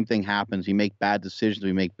 And the same thing happens. You make bad decisions.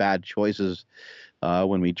 We make bad choices.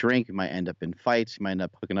 When we drink, you might end up in fights. You might end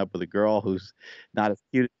up hooking up with a girl who's not as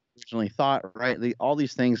cute as you originally thought, right? All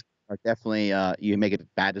these things are definitely, you make a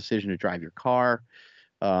bad decision to drive your car.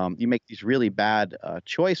 You make these really bad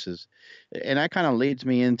choices. And that kind of leads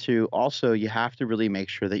me into also, you have to really make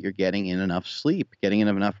sure that you're getting in enough sleep, getting in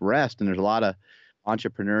enough rest. And there's a lot of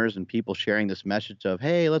entrepreneurs and people sharing this message of,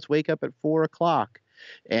 hey, let's wake up at 4 o'clock.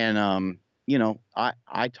 And,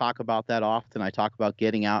 I talk about that often. I talk about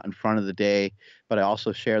getting out in front of the day, but I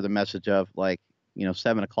also share the message of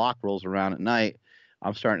 7 o'clock rolls around at night.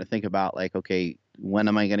 I'm starting to think about okay, when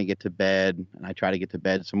am I going to get to bed? And I try to get to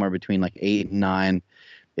bed somewhere between 8 and 9.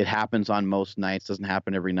 It happens on most nights, doesn't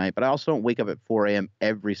happen every night, but I also don't wake up at 4 a.m.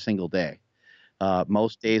 every single day.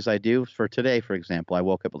 Most days I do. For today, for example, I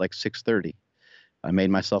woke up at 6:30. I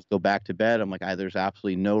made myself go back to bed. I'm there's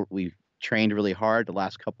absolutely we've trained really hard the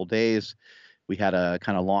last couple days. We had a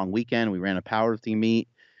kind of long weekend. We ran a powerlifting meet.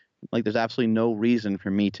 There's absolutely no reason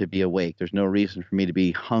for me to be awake. There's no reason for me to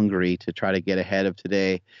be hungry to try to get ahead of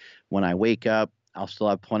today. When I wake up, I'll still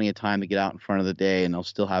have plenty of time to get out in front of the day, and I'll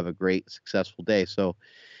still have a great, successful day. So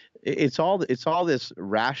it's all this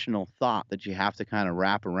rational thought that you have to kind of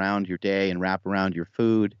wrap around your day and wrap around your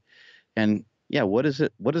food. And yeah, what does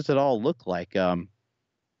it all look like? Would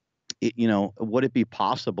it be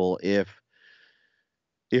possible if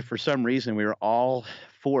for some reason we were all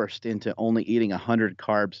forced into only eating 100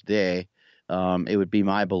 carbs a day? It would be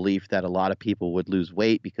my belief that a lot of people would lose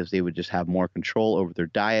weight because they would just have more control over their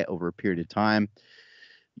diet over a period of time.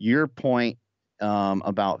 Your point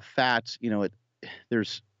about fats,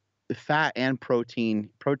 there's fat and protein.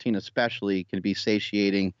 Protein especially can be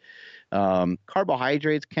satiating.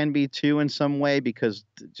 Carbohydrates can be too in some way because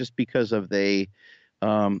of the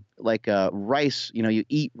rice. You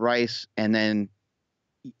eat rice and then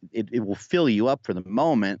it will fill you up for the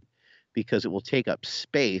moment because it will take up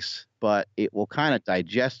space but it will kind of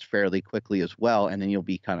digest fairly quickly as well, and then you'll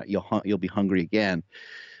be hungry again.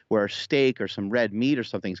 Where steak or some red meat or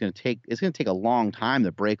something is going to take a long time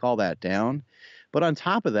to break all that down. But on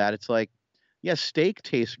top of that, it's like, yes, steak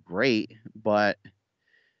tastes great, but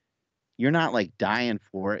you're not like dying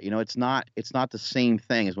for it. It's not the same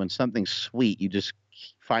thing as when something's sweet. You just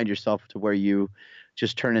find yourself to where you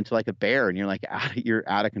just turn into like a bear and you're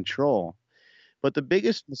out of control. But the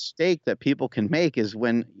biggest mistake that people can make is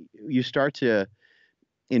when you start to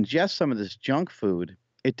ingest some of this junk food,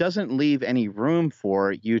 it doesn't leave any room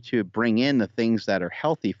for you to bring in the things that are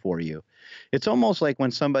healthy for you. It's almost like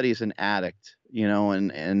when somebody's an addict,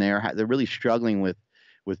 and they're really struggling with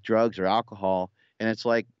drugs or alcohol, and it's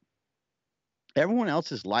like everyone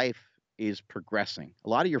else's life is progressing. A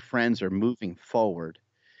lot of your friends are moving forward,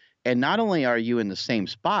 and not only are you in the same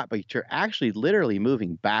spot, but you're actually literally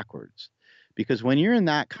moving backwards. Because when you're in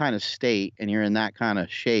that kind of state and you're in that kind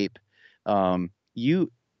of shape, you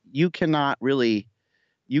cannot really,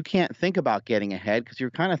 you can't think about getting ahead because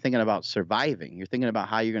you're kind of thinking about surviving. You're thinking about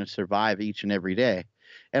how you're going to survive each and every day.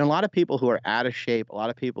 And a lot of people who are out of shape, a lot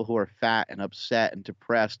of people who are fat and upset and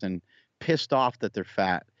depressed and pissed off that they're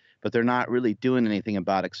fat, but they're not really doing anything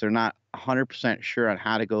about it because they're not 100% sure on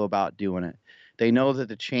how to go about doing it. They know that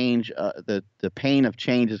the pain of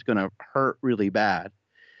change is going to hurt really bad.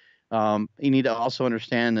 You need to also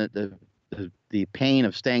understand that the pain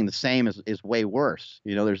of staying the same is way worse.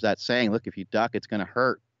 There's that saying, look, if you duck, it's going to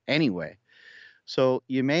hurt anyway. So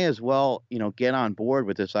you may as well, get on board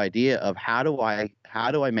with this idea of how do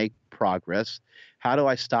I make progress? How do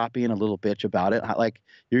I stop being a little bitch about it? Like,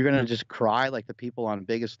 you're going to just cry like the people on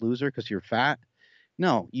Biggest Loser because you're fat?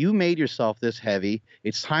 No, you made yourself this heavy.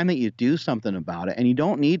 It's time that you do something about it, and you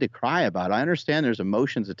don't need to cry about it. I understand there's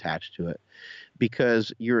emotions attached to it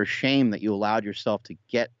because you're ashamed that you allowed yourself to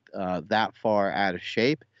get that far out of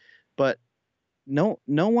shape, but no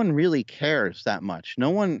one really cares that much.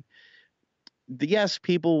 Yes,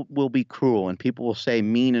 people will be cruel and people will say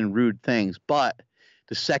mean and rude things, but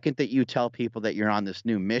the second that you tell people that you're on this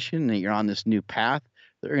new mission and that you're on this new path,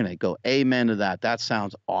 they're going to go, amen to that. That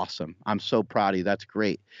sounds awesome. I'm so proud of you. That's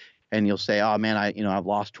great. And you'll say, oh man, I've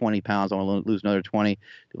lost 20 pounds. I want to lose another 20.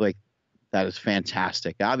 Like, that is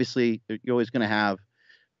fantastic. Obviously, you're always going to have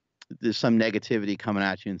some negativity coming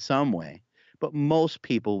at you in some way, but most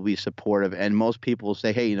people will be supportive, and most people will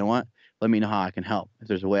say, hey, you know what? Let me know how I can help, if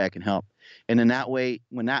there's a way I can help. And in that way,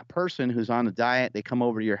 when that person who's on the diet, they come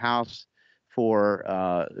over to your house for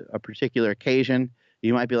a particular occasion,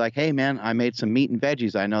 you might be like, hey, man, I made some meat and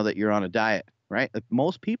veggies. I know that you're on a diet, right? Like,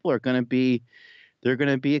 most people are going to be, they're going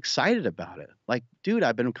to be excited about it. Like, dude,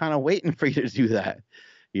 I've been kind of waiting for you to do that.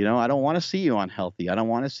 I don't want to see you unhealthy. I don't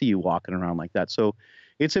want to see you walking around like that. So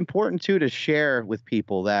it's important too to share with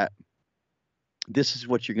people that this is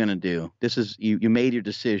what you're going to do. This is, you made your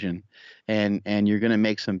decision, and you're going to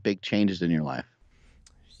make some big changes in your life.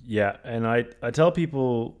 Yeah. And I tell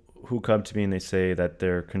people who come to me and they say that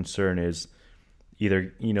their concern is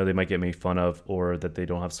either, they might get made fun of, or that they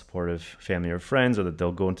don't have supportive family or friends, or that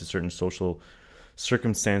they'll go into certain social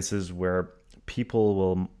circumstances where people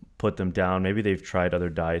will put them down. Maybe they've tried other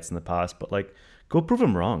diets in the past, but like, go prove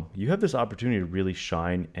them wrong. You have this opportunity to really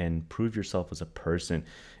shine and prove yourself as a person.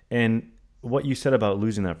 And what you said about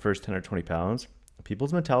losing that first 10 or 20 pounds,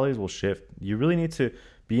 people's mentalities will shift. You really need to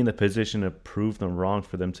be in the position to prove them wrong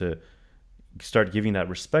for them to start giving that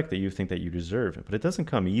respect that you think that you deserve. But it doesn't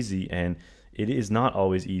come easy, and it is not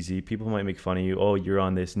always easy. People might make fun of you. Oh, you're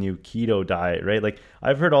on this new keto diet, right? Like,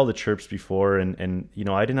 I've heard all the chirps before, and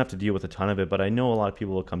I didn't have to deal with a ton of it, but I know a lot of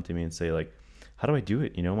people will come to me and say, like, how do I do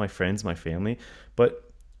it? My friends, my family.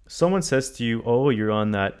 But someone says to you, oh, you're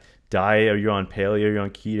on that diet, or you're on paleo, you're on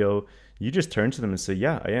keto. You just turn to them and say,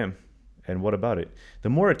 yeah, I am. And what about it? The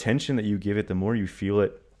more attention that you give it, the more you feel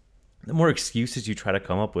it, the more excuses you try to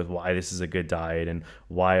come up with why this is a good diet and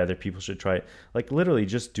why other people should try it. Like, literally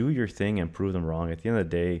just do your thing and prove them wrong. At the end of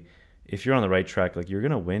the day, if you're on the right track, like, you're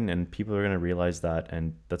going to win, and people are going to realize that.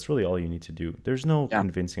 And that's really all you need to do. There's no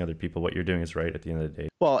convincing other people what you're doing is right at the end of the day.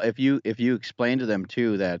 Well, if you explain to them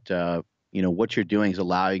too that, what you're doing is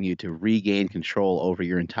allowing you to regain control over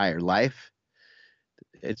your entire life,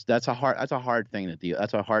 that's a hard thing to do.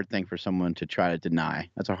 That's a hard thing for someone to try to deny.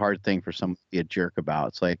 That's a hard thing for someone to be a jerk about.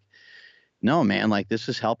 It's like, no, man, like, this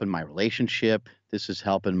is helping my relationship. This is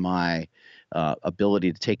helping my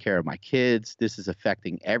ability to take care of my kids. This is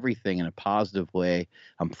affecting everything in a positive way.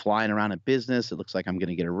 I'm flying around a business. It looks like I'm going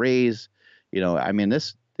to get a raise.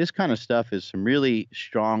 This kind of stuff is some really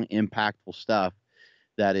strong, impactful stuff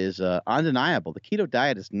that is undeniable. The keto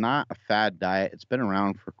diet is not a fad diet. It's been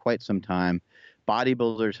around for quite some time,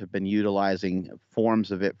 Bodybuilders have been utilizing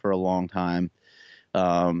forms of it for a long time.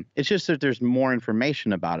 It's just that there's more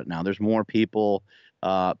information about it now. There's more people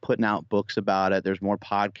putting out books about it. There's more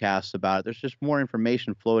podcasts about it. There's just more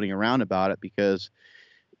information floating around about it because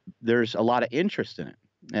there's a lot of interest in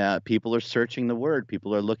it. People are searching the word.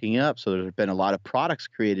 People are looking it up. So there's been a lot of products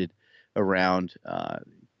created around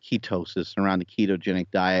ketosis, around the ketogenic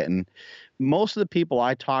diet. And most of the people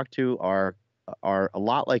I talk to are a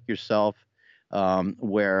lot like yourself,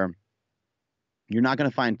 where you're not going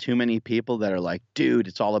to find too many people that are like, dude,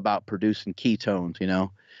 it's all about producing ketones,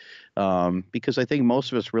 because I think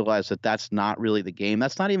most of us realize that that's not really the game.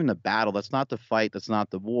 That's not even the battle. That's not the fight. That's not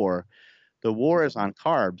the war. The war is on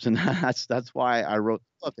carbs, and that's why I wrote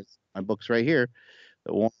the book. My book's right here,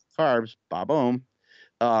 The War on Carbs, ba-boom.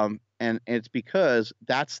 And it's because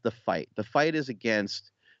that's the fight. The fight is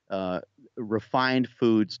against refined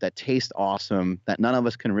foods that taste awesome, that none of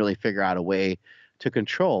us can really figure out a way to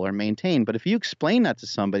control or maintain. But if you explain that to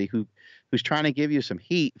somebody who's trying to give you some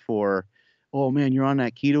heat for, oh man, you're on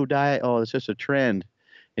that keto diet, oh, it's just a trend,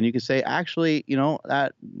 and you can say, actually,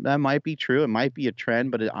 that might be true, it might be a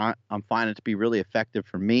trend, but I'm finding it to be really effective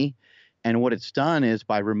for me. And what it's done is,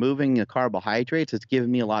 by removing the carbohydrates, it's given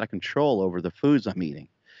me a lot of control over the foods I'm eating.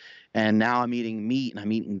 And now I'm eating meat and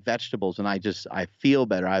I'm eating vegetables, and I feel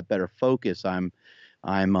better. I have better focus. I'm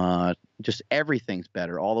just everything's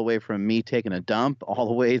better, all the way from me taking a dump all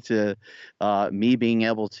the way to me being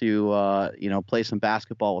able to play some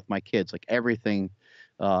basketball with my kids. Like, everything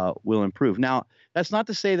will improve. Now, that's not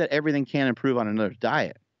to say that everything can improve on another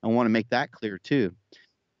diet. I want to make that clear too.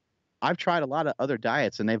 I've tried a lot of other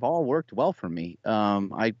diets and they've all worked well for me.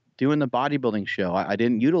 I doing the bodybuilding show, I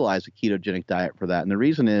didn't utilize a ketogenic diet for that, and the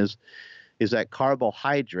reason is that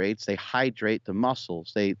carbohydrates, they hydrate the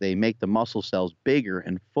muscles. They make the muscle cells bigger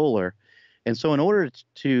and fuller. And so in order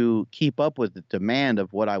to keep up with the demand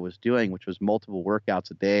of what I was doing, which was multiple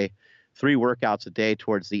workouts a day, 3 workouts a day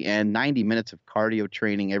towards the end, 90 minutes of cardio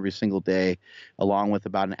training every single day, along with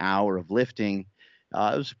about an hour of lifting,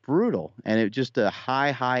 it was brutal. And it was just a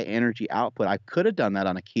high energy output. I could have done that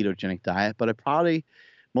on a ketogenic diet, but I probably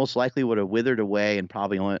most likely would have withered away and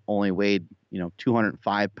probably only weighed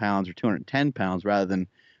 205 pounds or 210 pounds rather than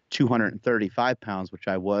 235 pounds, which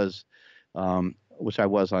I was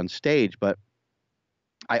on stage. But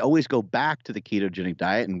I always go back to the ketogenic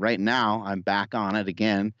diet, and right now I'm back on it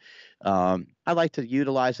again. I like to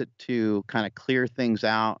utilize it to kind of clear things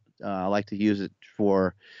out. I like to use it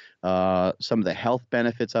for some of the health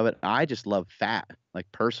benefits of it. I just love fat. Like,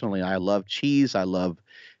 personally, I love cheese. I love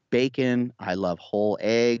bacon. I love whole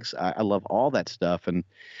eggs. I love all that stuff. And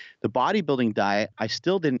the bodybuilding diet, I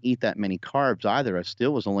still didn't eat that many carbs either. I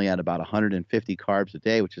still was only at about 150 carbs a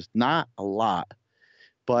day, which is not a lot.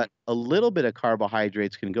 But a little bit of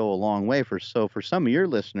carbohydrates can go a long way. For some of your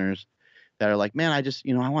listeners that are like, man, I just,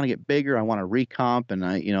 I want to get bigger. I want to recomp,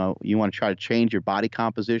 and you want to try to change your body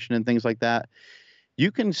composition and things like that. You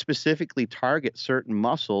can specifically target certain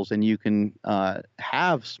muscles, and you can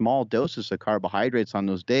have small doses of carbohydrates on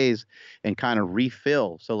those days and kind of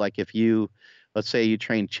refill. So like, let's say you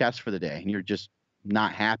train chest for the day and you're just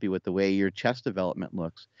not happy with the way your chest development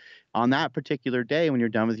looks. On that particular day, when you're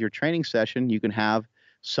done with your training session, you can have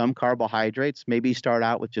some carbohydrates, maybe start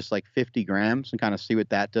out with just like 50 grams and kind of see what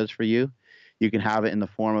that does for you. You can have it in the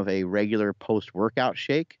form of a regular post-workout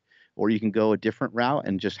shake, or you can go a different route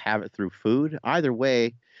and just have it through food. Either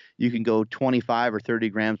way, you can go 25 or 30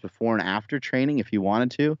 grams before and after training if you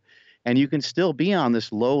wanted to, and you can still be on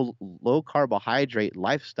this low carbohydrate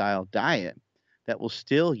lifestyle diet that will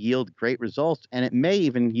still yield great results, and it may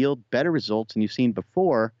even yield better results than you've seen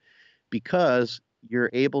before, because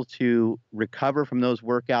you're able to recover from those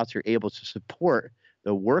workouts. You're able to support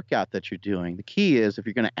the workout that you're doing. The key is, if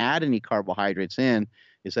you're going to add any carbohydrates in,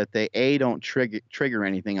 is that they don't trigger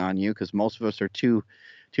anything on you, because most of us are too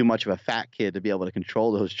much of a fat kid to be able to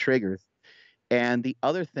control those triggers. And the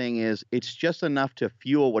other thing is, it's just enough to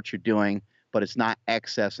fuel what you're doing, but it's not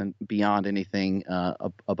excess and beyond anything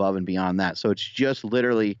above and beyond that. So it's just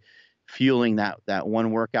literally fueling that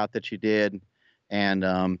one workout that you did.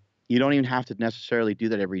 And you don't even have to necessarily do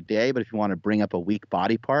that every day, but if you want to bring up a weak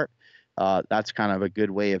body part, that's kind of a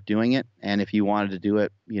good way of doing it. And if you wanted to do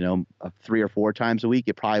it, 3 or 4 times a week,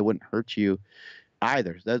 it probably wouldn't hurt you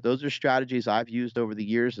either. Those are strategies I've used over the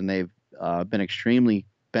years, and they've been extremely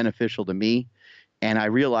beneficial to me. And I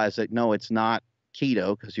realized that, no, it's not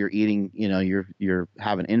keto, because you're eating, you're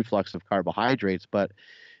having an influx of carbohydrates, but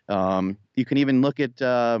you can even look at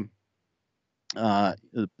the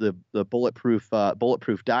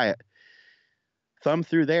bulletproof diet. thumb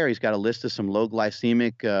through there. He's got a list of some low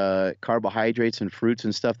glycemic carbohydrates and fruits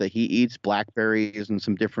and stuff that he eats, blackberries and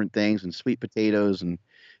some different things, and sweet potatoes. And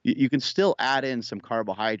you can still add in some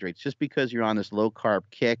carbohydrates. Just because you're on this low carb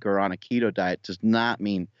kick or on a keto diet does not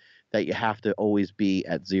mean that you have to always be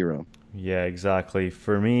at zero. Yeah, exactly.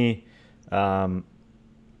 For me, um,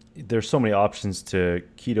 there's so many options to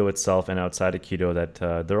keto itself and outside of keto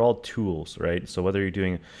that they're all tools, right? So whether you're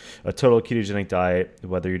doing a total ketogenic diet,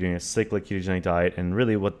 whether you're doing a cyclic ketogenic diet, and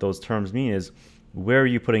really what those terms mean is where are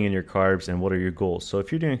you putting in your carbs and what are your goals? So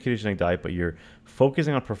if you're doing a ketogenic diet, but you're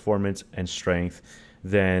focusing on performance and strength,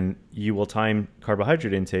 then you will time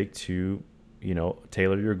carbohydrate intake to,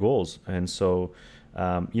 tailor your goals. And so,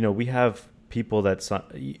 we have people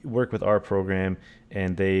that work with our program,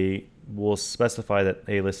 and they will specify that,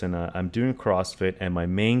 hey, listen, I'm doing CrossFit and my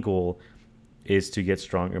main goal is to get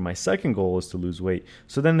stronger. My second goal is to lose weight.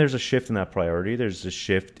 So then there's a shift in that priority. There's a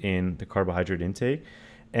shift in the carbohydrate intake.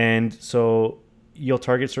 And so you'll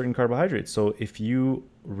target certain carbohydrates. So if you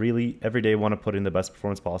really every day want to put in the best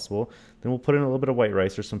performance possible, then we'll put in a little bit of white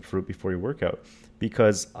rice or some fruit before your workout,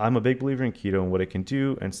 because I'm a big believer in keto and what it can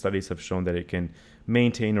do. And studies have shown that it can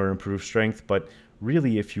maintain or improve strength. But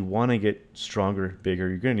really, if you want to get stronger, bigger,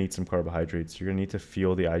 you're going to need some carbohydrates. You're going to need to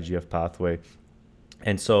fuel the IGF pathway.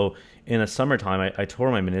 And so in the summertime, I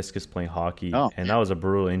tore my meniscus playing hockey, and that was a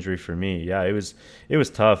brutal injury for me. Yeah, it was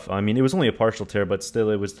tough. I mean, it was only a partial tear, but still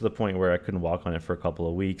it was to the point where I couldn't walk on it for a couple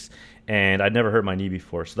of weeks, and I'd never hurt my knee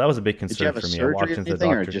before. So that was a big concern for me. I walked into the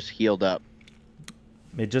doctor. Or it just healed up?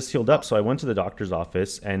 It just healed up. So I went to the doctor's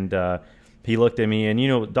office, and he looked at me,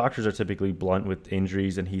 and doctors are typically blunt with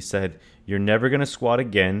injuries, and he said, "You're never going to squat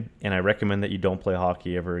again, and I recommend that you don't play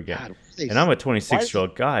hockey ever again." God, and I'm a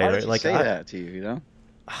 26-year-old guy, right? Like, say that to you,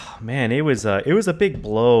 Oh, man, it was a big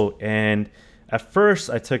blow, and at first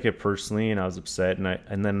I took it personally, and I was upset,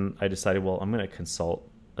 and then I decided, well, I'm going to consult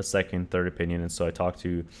a second, third opinion, and so I talked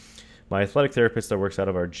to my athletic therapist that works out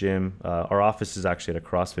of our gym. Our office is actually at a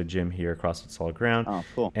CrossFit gym here, CrossFit Solid Ground. Oh,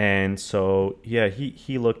 cool. And so, yeah,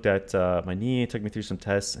 he looked at my knee, took me through some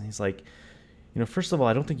tests, and he's like, first of all,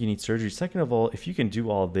 I don't think you need surgery. Second of all, if you can do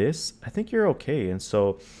all this, I think you're okay. And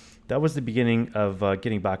so that was the beginning of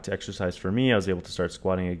getting back to exercise for me. I was able to start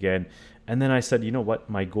squatting again. And then I said, you know what?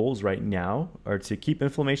 My goals right now are to keep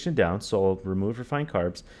inflammation down, so I'll remove refined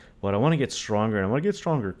carbs. But I want to get stronger, and I want to get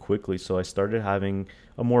stronger quickly. So I started having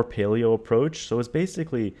a more paleo approach. So it's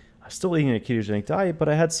basically, I was still eating a ketogenic diet, but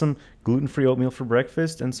I had some gluten-free oatmeal for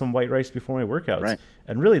breakfast and some white rice before my workouts. Right.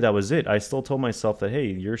 And really, that was it. I still told myself that, hey,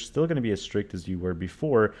 you're still going to be as strict as you were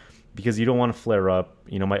before, because you don't want to flare up.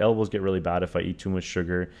 My elbows get really bad if I eat too much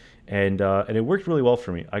sugar. And it worked really well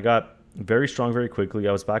for me. I got very strong very quickly.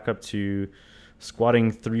 I was back up to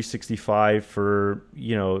squatting 365 for,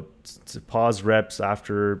 to pause reps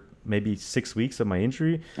after maybe 6 weeks of my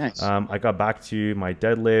injury. Nice. I got back to my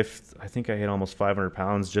deadlift. I think I hit almost 500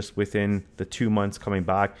 pounds just within the 2 months coming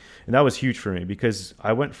back. And that was huge for me, because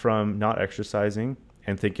I went from not exercising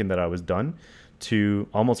and thinking that I was done to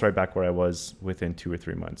almost right back where I was within 2 or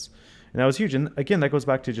 3 months. And that was huge. And again, that goes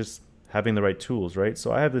back to just having the right tools, right?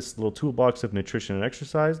 So I have this little toolbox of nutrition and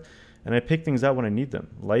exercise, and I pick things out when I need them.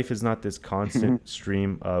 Life is not this constant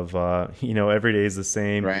stream of, every day is the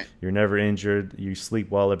same. Right. You're never injured. You sleep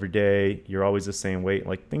well every day. You're always the same weight.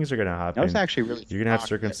 Like, things are going to happen. I was actually really You're going to have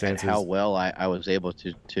circumstances. At how well I was able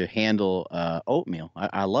to handle oatmeal.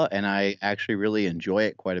 I love, and I actually really enjoy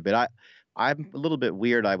it quite a bit. I'm a little bit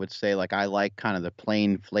weird, I would say. Like, I like kind of the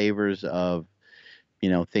plain flavors of,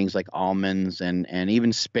 things like almonds and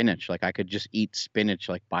even spinach. Like, I could just eat spinach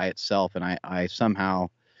like by itself, and I somehow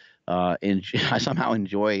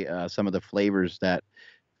enjoy some of the flavors that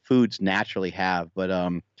foods naturally have. But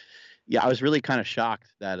yeah, I was really kind of shocked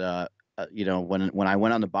that when I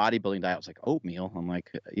went on the bodybuilding diet, I was like, oatmeal. I'm like,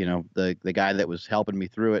 the guy that was helping me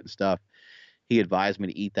through it and stuff, he advised me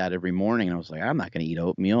to eat that every morning, and I was like, I'm not going to eat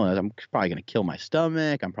oatmeal. I'm probably going to kill my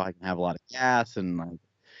stomach. I'm probably going to have a lot of gas, and like,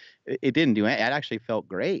 it didn't do it. It actually felt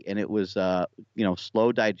great, and it was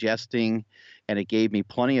slow digesting, and it gave me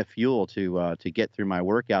plenty of fuel to get through my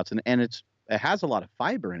workouts, and it has a lot of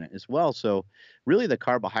fiber in it as well. So really, the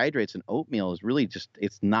carbohydrates in oatmeal is really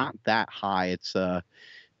it's not that high. It's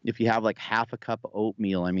if you have like half a cup of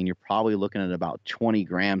oatmeal, I mean, you're probably looking at about 20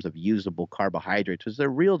 grams of usable carbohydrates. It's a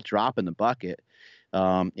real drop in the bucket.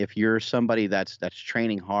 If you're somebody that's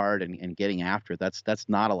training hard and getting after it, that's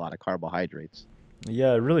not a lot of carbohydrates.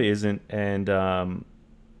 Yeah, it really isn't. And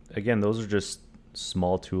again, those are just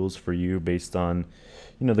small tools for you based on,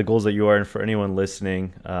 the goals that you are. And for anyone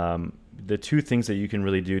listening, the two things that you can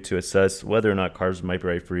really do to assess whether or not carbs might be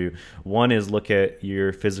right for you. One is look at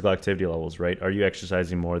your physical activity levels, right? Are you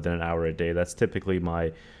exercising more than an hour a day? That's typically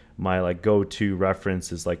my like go-to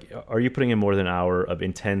reference is like, are you putting in more than an hour of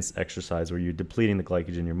intense exercise where you're depleting the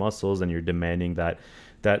glycogen in your muscles and you're demanding that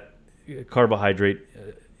carbohydrate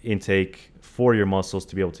intake for your muscles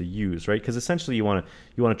to be able to use, right? Because essentially you want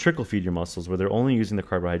to trickle feed your muscles where they're only using the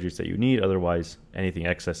carbohydrates that you need. Otherwise, anything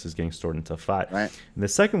excess is getting stored into fat. Right. And the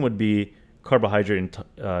second would be carbohydrate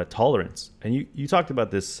tolerance. And you talked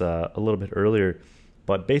about this a little bit earlier,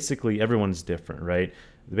 but basically everyone's different, right?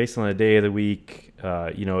 Based on the day of the week,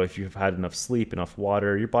 if you've had enough sleep, enough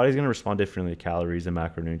water, your body's going to respond differently to calories and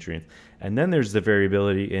macronutrients. And then there's the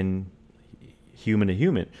variability in human to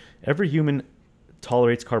human. Every human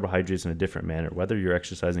tolerates carbohydrates in a different manner, whether you're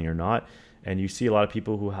exercising or not. And you see a lot of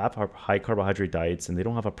people who have high carbohydrate diets and they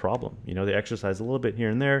don't have a problem. They exercise a little bit here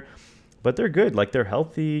and there, but they're good. Like, they're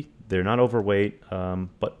healthy, they're not overweight.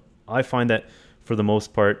 But I find that for the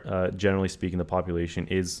most part, generally speaking, the population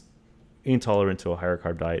is intolerant to a higher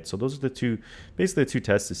carb diet. So those are basically the two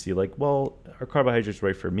tests to see, like, well, are carbohydrates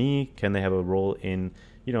right for me? Can they have a role in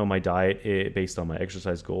my diet based on my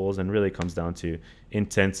exercise goals? And really comes down to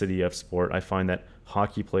intensity of sport. I find that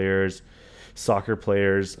hockey players, soccer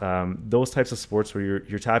players, those types of sports where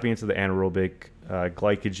you're tapping into the anaerobic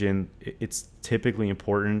glycogen, it's typically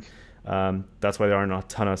important. That's why there aren't a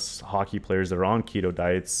ton of hockey players that are on keto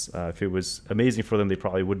diets. If it was amazing for them, they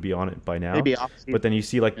probably would be on it by now. Maybe off season, but then you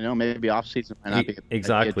see, like, maybe off season might not be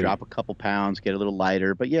exactly, drop a couple pounds, get a little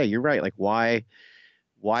lighter. But yeah, you're right. Like, why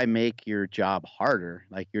make your job harder?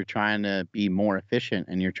 Like, you're trying to be more efficient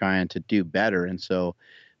and you're trying to do better. And so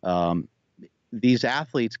these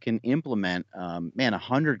athletes can implement,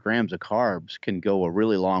 100 grams of carbs can go a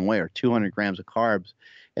really long way, or 200 grams of carbs.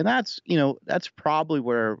 And that's probably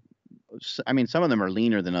where, some of them are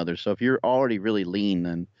leaner than others. So if you're already really lean,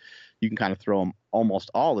 then you can kind of throw them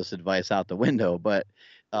almost all this advice out the window. But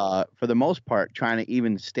for the most part, trying to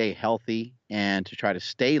even stay healthy and to try to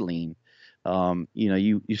stay lean,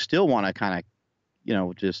 you still want to kind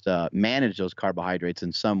of, just manage those carbohydrates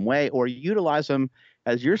in some way, or utilize them,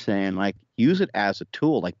 as you're saying, like, use it as a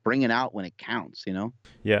tool, like bring it out when it counts,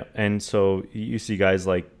 Yeah. And so you see guys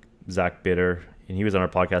like Zach Bitter, and he was on our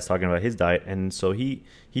podcast talking about his diet. And so he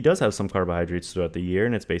does have some carbohydrates throughout the year,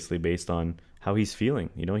 and it's basically based on how he's feeling.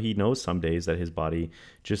 He knows some days that his body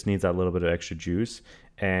just needs that little bit of extra juice,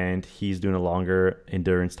 and he's doing a longer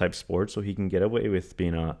endurance type sport, so he can get away with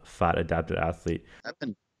being a fat adapted athlete. I've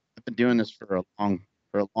been doing this for a long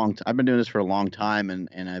time. I've been doing this for a long time,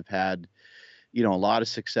 and I've had, a lot of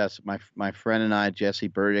success. My friend and I, Jesse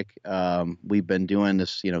Burdick, we've been doing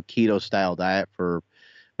this, keto style diet for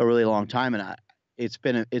a really long time, and it's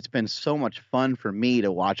been so much fun for me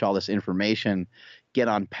to watch all this information get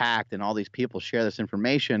unpacked and all these people share this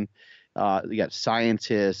information. You got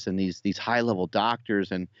scientists and these high level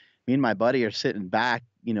doctors, and me and my buddy are sitting back,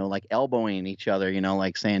 like elbowing each other,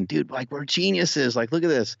 like saying, dude, like, we're geniuses. Like, look at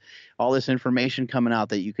this, all this information coming out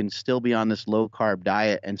that you can still be on this low carb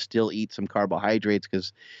diet and still eat some carbohydrates.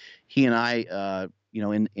 Because he and I,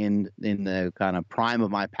 in the kind of prime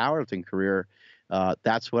of my powerlifting career,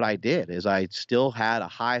 that's what I did. Is I still had a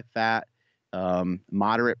high fat,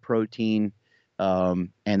 moderate protein,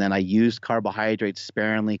 and then I used carbohydrates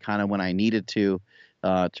sparingly, kind of when I needed to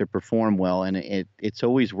perform well. And it's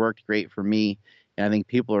always worked great for me. And I think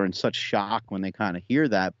people are in such shock when they kind of hear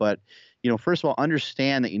that. But, first of all,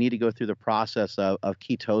 understand that you need to go through the process of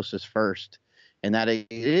ketosis first, and that it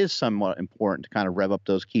is somewhat important to kind of rev up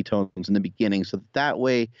those ketones in the beginning. So that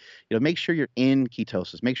way, make sure you're in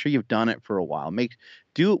ketosis. Make sure you've done it for a while.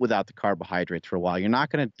 Do it without the carbohydrates for a while. You're not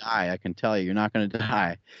going to die. I can tell you, you're not going to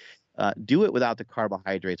die. Do it without the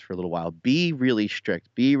carbohydrates for a little while. Be really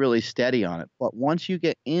strict. Be really steady on it. But once you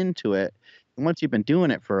get into it, and once you've been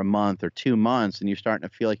doing it for a month or 2 months and you're starting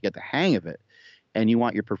to feel like you get the hang of it and you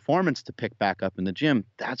want your performance to pick back up in the gym,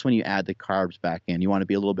 that's when you add the carbs back in. You want to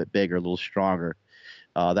be a little bit bigger, a little stronger.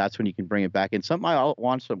 That's when you can bring it back in. Something I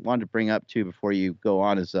wanted to bring up too before you go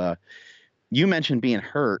on is you mentioned being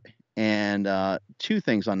hurt, and 2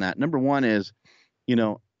 things on that. Number one is,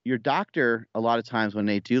 your doctor, a lot of times when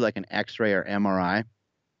they do like an X-ray or MRI,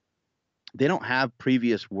 they don't have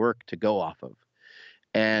previous work to go off of.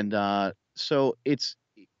 And so it's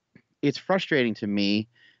frustrating to me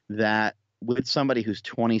that with somebody who's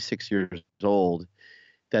 26 years old,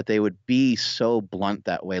 that they would be so blunt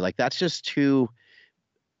that way. Like, that's just too,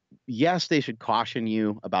 yes, they should caution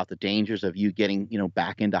you about the dangers of you getting,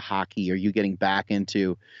 back into hockey, or you getting back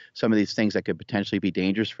into some of these things that could potentially be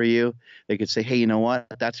dangerous for you. They could say, hey, you know what?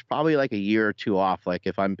 That's probably like a year or two off. Like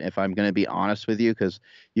if I'm going to be honest with you, because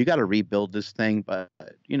you got to rebuild this thing. But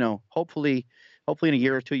hopefully in a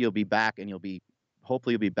year or two you'll be back, and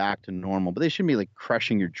hopefully you'll be back to normal. But they shouldn't be like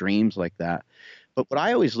crushing your dreams like that. But what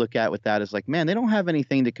I always look at with that is like, man, they don't have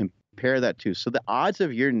anything to compare that to. So the odds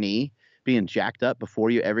of your knee being jacked up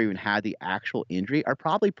before you ever even had the actual injury are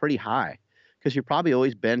probably pretty high, because you've probably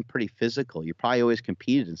always been pretty physical. You probably always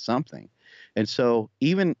competed in something. And so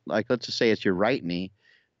even like, let's just say it's your right knee.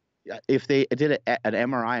 If they did an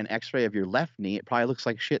MRI and X-ray of your left knee, it probably looks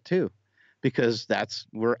like shit too, because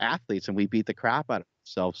we're athletes and we beat the crap out of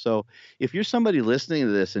ourselves. So if you're somebody listening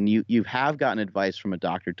to this and you have gotten advice from a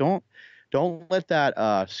doctor, don't let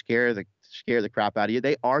that scare the crap out of you.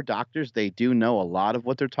 They are doctors. They do know a lot of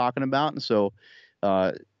what they're talking about. And so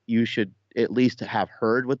you should at least have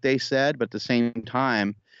heard what they said. But at the same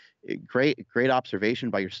time, great observation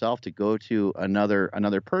by yourself to go to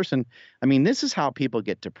another person. I mean, this is how people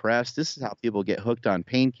get depressed. This is how people get hooked on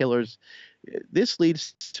painkillers. This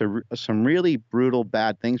leads to some really brutal,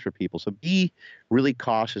 bad things for people. So be really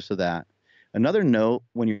cautious of that. Another note,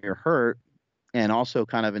 when you're hurt, and also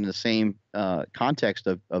kind of in the same context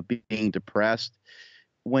of being depressed,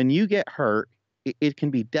 when you get hurt, it can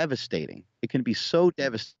be devastating. It can be so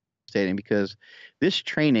devastating, because this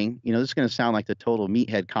training, this is going to sound like the total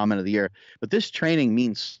meathead comment of the year, but this training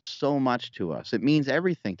means so much to us. It means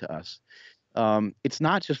everything to us. It's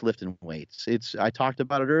not just lifting weights. I talked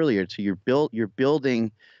about it earlier. So you're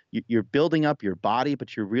building up your body,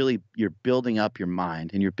 but you're building up your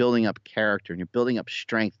mind, and you're building up character, and you're building up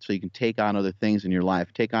strength so you can take on other things in your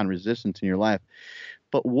life, take on resistance in your life.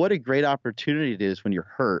 But what a great opportunity it is when you're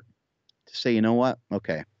hurt to say, you know what?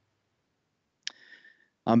 Okay,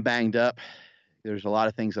 I'm banged up. There's a lot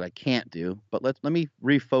of things that I can't do, but let me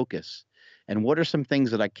refocus. And what are some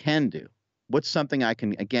things that I can do? What's something I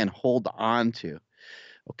can, again, hold on to?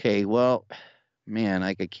 Okay, well, man,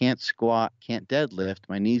 I can't squat, can't deadlift,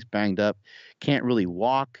 my knee's banged up, can't really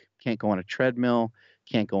walk, can't go on a treadmill,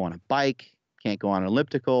 can't go on a bike, can't go on an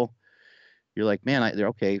elliptical. You're like, man,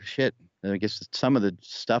 okay, shit. I guess some of the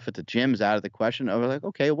stuff at the gym's out of the question. I was like,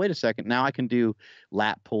 okay, wait a second. Now I can do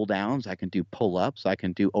lat pull downs. I can do pull-ups. I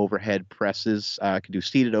can do overhead presses. I can do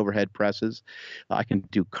seated overhead presses. I can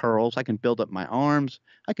do curls. I can build up my arms.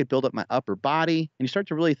 I could build up my upper body. And you start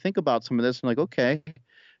to really think about some of this and like, okay,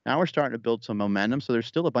 now we're starting to build some momentum. So there's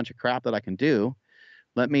still a bunch of crap that I can do.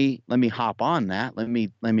 Let me hop on that. Let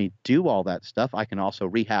me do all that stuff. I can also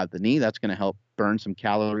rehab the knee. That's going to help burn some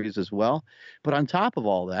calories as well. But on top of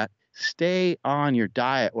all that, stay on your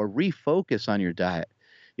diet, or refocus on your diet.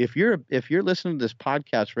 If you're listening to this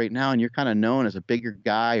podcast right now and you're kind of known as a bigger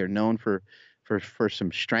guy, or known for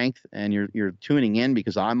some strength, and you're tuning in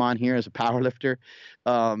because I'm on here as a power lifter,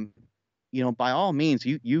 by all means,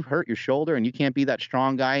 you hurt your shoulder and you can't be that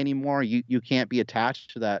strong guy anymore. You can't be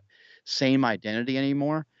attached to that same identity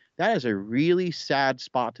anymore. That is a really sad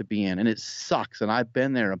spot to be in, and it sucks. And I've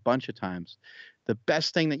been there a bunch of times. The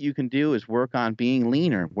best thing that you can do is work on being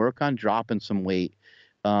leaner, work on dropping some weight.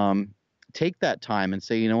 Take that time and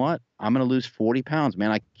say, you know what? I'm going to lose 40 pounds,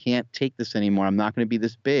 man. I can't take this anymore. I'm not going to be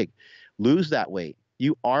this big. Lose that weight.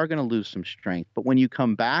 You are going to lose some strength. But when you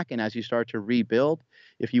come back, and as you start to rebuild,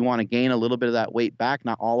 if you want to gain a little bit of that weight back,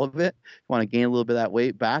 not all of it, you want to gain a little bit of that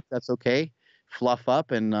weight back, that's okay. Fluff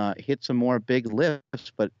up and hit some more big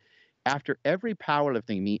lifts. But after every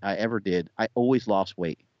powerlifting meet I ever did, I always lost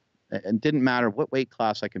weight. And didn't matter what weight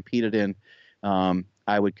class I competed in.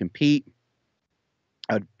 I would compete.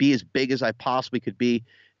 I would be as big as I possibly could be,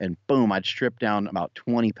 and boom, I'd strip down about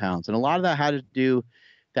 20 pounds. And a lot of that had to do,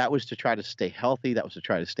 that was to try to stay healthy. That was to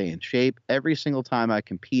try to stay in shape. Every single time I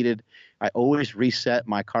competed, I always reset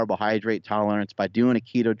my carbohydrate tolerance by doing a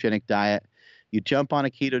ketogenic diet. You jump on a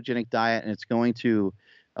ketogenic diet, and it's going to,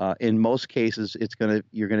 in most cases,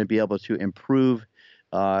 you're going to be able to improve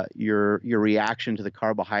your reaction to the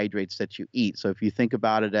carbohydrates that you eat. So if you think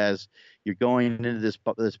about it as you're going into this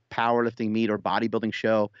powerlifting meet or bodybuilding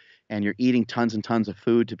show, and you're eating tons and tons of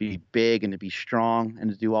food to be big and to be strong and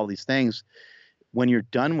to do all these things, when you're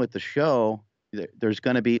done with the show, there's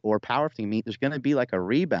going to be, or powerlifting meet, there's going to be like a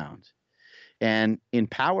rebound. And in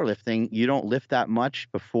powerlifting, you don't lift that much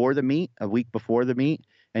before the meet, a week before the meet.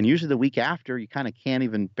 And usually the week after, you kind of can't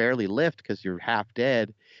even barely lift because you're half dead.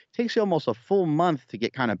 It takes you almost a full month to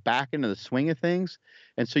get kind of back into the swing of things.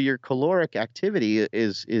 And so your caloric activity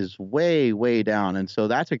is way, way down. And so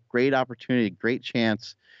that's a great opportunity, great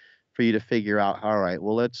chance for you to figure out, all right,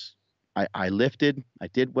 well, I lifted, I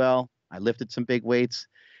did well, I lifted some big weights.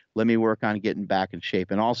 let me work on getting back in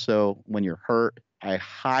shape. And also, when you're hurt, I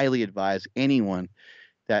highly advise anyone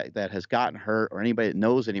that has gotten hurt, or anybody that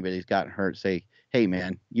knows anybody who's gotten hurt, say, hey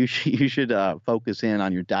man, you should focus in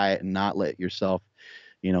on your diet and not let yourself,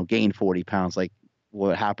 gain 40 pounds like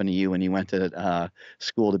what happened to you when you went to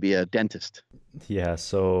school to be a dentist. Yeah,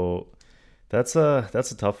 so that's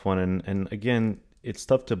a tough one, and again, it's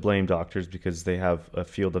tough to blame doctors because they have a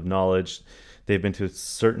field of knowledge. They've been to a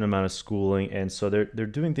certain amount of schooling, and so they're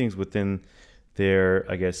doing things within their,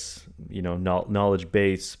 I guess, knowledge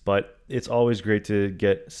base. But it's always great to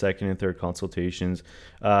get second and third consultations.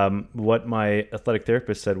 What my athletic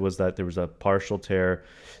therapist said was that there was a partial tear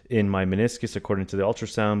in my meniscus according to the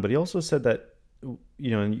ultrasound, but he also said that,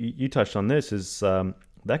 and you touched on this, is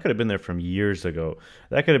that could have been there from years ago.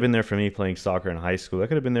 That could have been there for me playing soccer in high school. That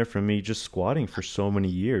could have been there for me just squatting for so many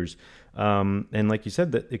years. And like you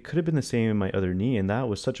said, that it could have been the same in my other knee. And that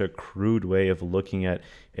was such a crude way of looking at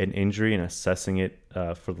an injury and assessing it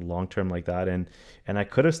for the long term like that. And I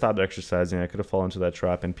could have stopped exercising. I could have fallen into that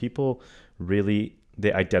trap. And people really,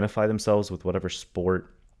 they identify themselves with whatever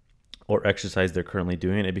sport or exercise they're currently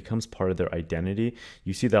doing, and it becomes part of their identity.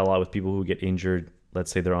 You see that a lot with people who get injured.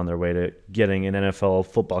 Let's say they're on their way to getting an NFL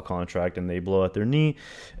football contract and they blow out their knee.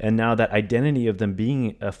 And now that identity of them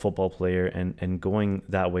being a football player and going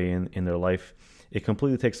that way in their life, it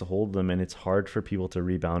completely takes a hold of them, and it's hard for people to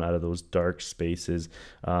rebound out of those dark spaces.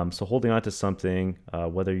 So holding on to something,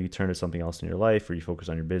 whether you turn to something else in your life or you focus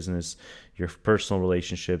on your business, your personal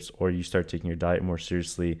relationships, or you start taking your diet more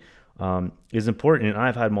seriously, is important. And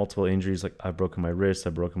I've had multiple injuries. Like I've broken my wrist,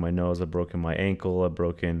 I've broken my nose, I've broken my ankle, I've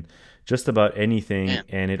broken just about anything.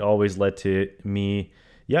 And it always led to me.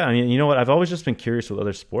 Yeah. I mean, you know what? I've always just been curious with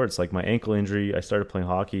other sports. Like my ankle injury, I started playing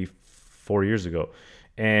hockey 4 years ago.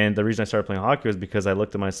 And the reason I started playing hockey was because I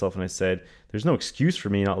looked at myself and I said, there's no excuse for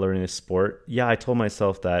me not learning this sport. Yeah, I told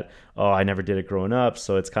myself that, I never did it growing up,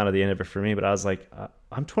 so it's kind of the end of it for me. But I was like,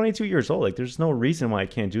 I'm 22 years old. Like, there's no reason why I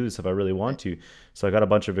can't do this if I really want to. So I got a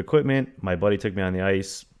bunch of equipment. My buddy took me on the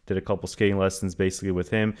ice, did a couple skating lessons basically with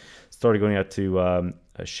him, started going out to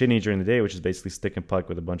a shinny during the day, which is basically stick and puck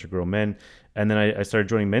with a bunch of grown men. And then I started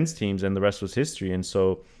joining men's teams, and the rest was history. And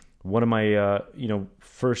so one of my, the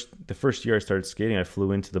first year I started skating, I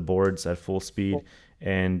flew into the boards at full speed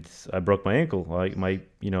and I broke my ankle. Like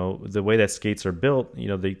the way that skates are built,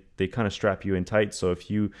 they kind of strap you in tight. So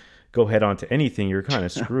if you go head on to anything, you're kind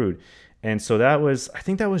of screwed. And so I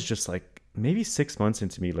think that was just like maybe 6 months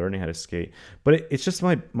into me learning how to skate. But it's just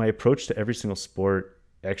my approach to every single sport,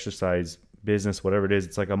 exercise, business, whatever it is.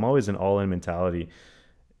 It's like I'm always an all-in mentality.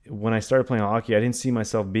 When I started playing hockey, I didn't see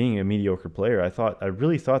myself being a mediocre player. I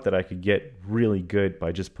really thought that I could get really good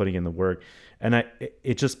by just putting in the work. And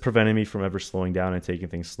it just prevented me from ever slowing down and taking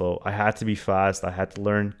things slow. I had to be fast. I had to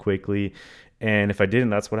learn quickly. And if I didn't,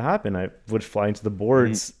 that's what happened. I would fly into the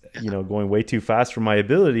boards, going way too fast for my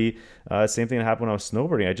ability. Same thing that happened when I was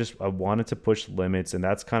snowboarding. I wanted to push limits, and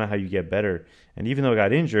that's kind of how you get better. And even though I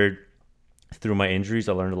got injured, through my injuries,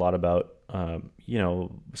 I learned a lot about,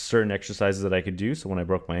 certain exercises that I could do. So when I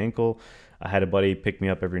broke my ankle, I had a buddy pick me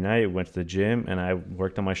up every night, went to the gym, and I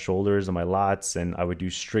worked on my shoulders and my lats, and I would do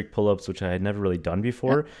strict pull-ups, which I had never really done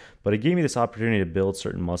before. Yeah. But it gave me this opportunity to build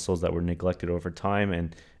certain muscles that were neglected over time,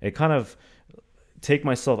 and it kind of take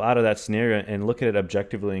myself out of that scenario and look at it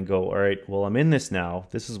objectively and go, all right, well, I'm in this now.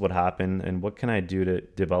 This is what happened, and what can I do to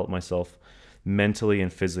develop myself mentally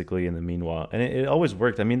and physically in the meanwhile? And it always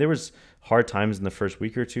worked. I mean, there was hard times in the first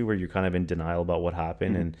week or two where you're kind of in denial about what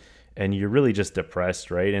happened, and you're really just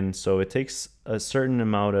depressed, right? And so it takes a certain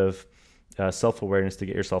amount of self-awareness to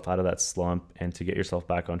get yourself out of that slump and to get yourself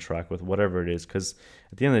back on track with whatever it is. Because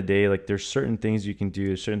at the end of the day, like, there's certain things you can do,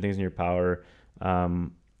 there's certain things in your power,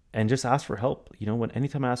 and just ask for help.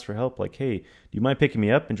 Anytime I ask for help, like, hey, do you mind picking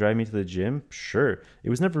me up and driving me to the gym? Sure.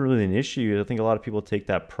 It was never really an issue. I think a lot of people take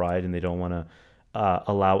that pride and they don't want to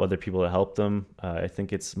allow other people to help them. I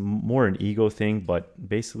think it's more an ego thing, but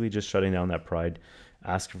basically just shutting down that pride,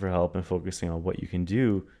 asking for help, and focusing on what you can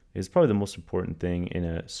do is probably the most important thing in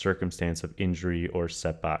a circumstance of injury or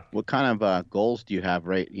setback. What kind of goals do you have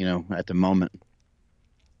at the moment?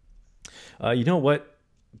 You know what?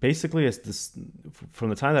 Basically, from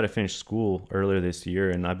the time that I finished school earlier this year,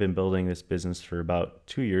 and I've been building this business for about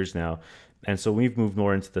 2 years now. And so we've moved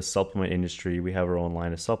more into the supplement industry. We have our own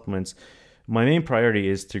line of supplements. My main priority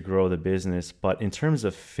is to grow the business. But in terms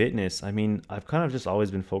of fitness, I mean, I've kind of just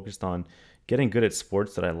always been focused on getting good at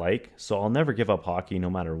sports that I like. So I'll never give up hockey no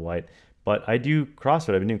matter what. But I do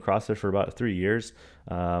CrossFit. I've been doing CrossFit for about 3 years.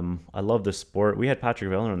 I love the sport. We had Patrick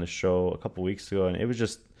Vellner on the show a couple weeks ago, and it was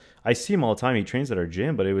just, I see him all the time. He trains at our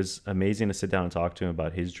gym, but it was amazing to sit down and talk to him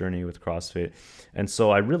about his journey with CrossFit. And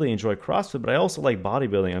so I really enjoy CrossFit, but I also like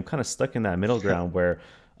bodybuilding. I'm kind of stuck in that middle ground where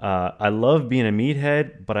I love being a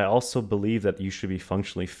meathead, but I also believe that you should be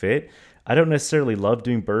functionally fit. I don't necessarily love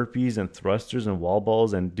doing burpees and thrusters and wall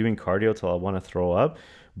balls and doing cardio till I want to throw up,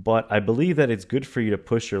 but I believe that it's good for you to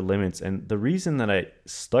push your limits. And the reason that I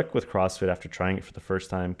stuck with CrossFit after trying it for the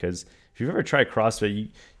first time, because if you've ever tried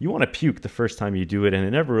CrossFit, you want to puke the first time you do it, and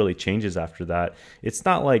it never really changes after that. It's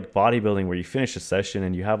not like bodybuilding where you finish a session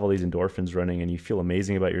and you have all these endorphins running and you feel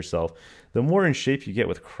amazing about yourself. The more in shape you get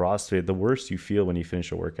with CrossFit, the worse you feel when you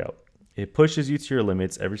finish a workout. It pushes you to your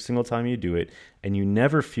limits every single time you do it, and you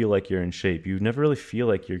never feel like you're in shape. You never really feel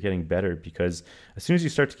like you're getting better, because as soon as you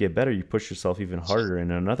start to get better, you push yourself even harder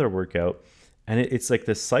in another workout. And it's like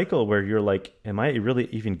this cycle where you're like, am I really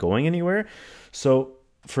even going anywhere? So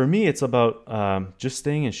for me, it's about just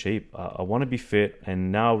staying in shape. I want to be fit.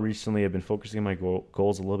 And now recently I've been focusing on my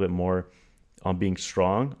goals a little bit more on being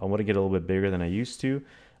strong. I want to get a little bit bigger than I used to.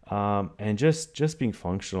 And just being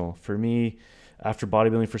functional. For me, after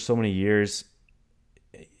bodybuilding for so many years,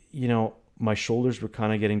 my shoulders were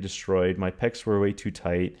kind of getting destroyed. My pecs were way too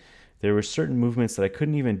tight. There were certain movements that I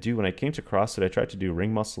couldn't even do. When I came to CrossFit, I tried to do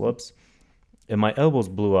ring muscle ups and my elbows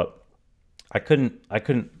blew up. I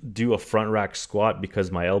couldn't do a front rack squat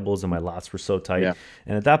because my elbows and my lats were so tight. Yeah.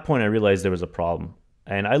 And at that point I realized there was a problem.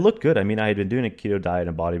 And I looked good. I mean, I had been doing a keto diet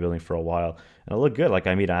and bodybuilding for a while, and I looked good. Like,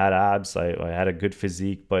 I mean, I had abs, I had a good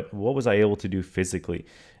physique, but what was I able to do physically?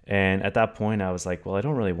 And at that point, I was like, well, I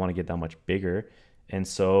don't really want to get that much bigger. And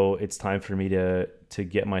so it's time for me to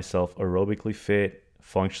get myself aerobically fit,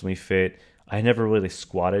 functionally fit. I never really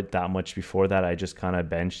squatted that much before that. I just kind of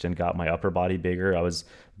benched and got my upper body bigger. I was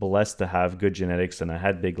blessed to have good genetics, and I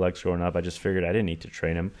had big legs growing up. I just figured I didn't need to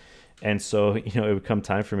train them. And so, it would come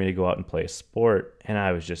time for me to go out and play a sport, and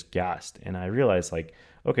I was just gassed. And I realized, like,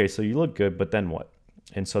 okay, so you look good, but then what?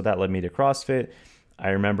 And so that led me to CrossFit. I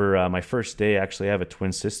remember my first day, actually, I have a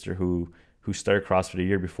twin sister who started CrossFit a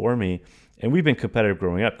year before me, and we've been competitive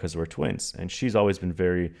growing up because we're twins. And she's always been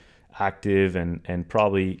very active and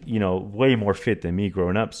probably, way more fit than me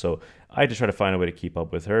growing up. So I had to try to find a way to keep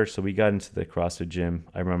up with her. So we got into the CrossFit gym.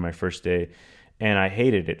 I remember my first day, and I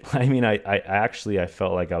hated it. I mean, I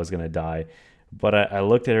felt like I was going to die. But I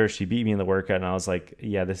looked at her, she beat me in the workout, and I was like,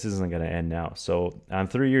 yeah, this isn't going to end now. So I'm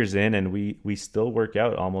 3 years in, and we still work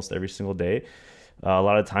out almost every single day. A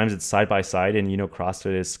lot of times it's side by side, and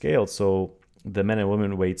CrossFit is scaled. So the men and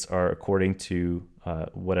women weights are according to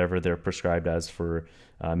whatever they're prescribed as for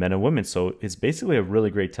men and women. So it's basically a really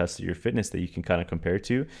great test of your fitness that you can kind of compare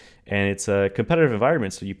to. And it's a competitive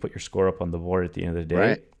environment, so you put your score up on the board at the end of the day.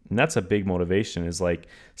 Right. And that's a big motivation, is like,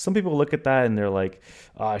 some people look at that and they're like,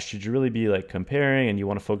 should you really be like comparing, and you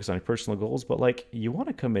want to focus on your personal goals, but like, you want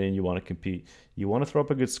to come in and you want to compete. You want to throw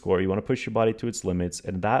up a good score. You want to push your body to its limits.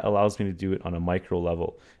 And that allows me to do it on a micro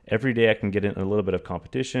level. Every day I can get in a little bit of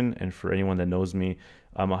competition. And for anyone that knows me,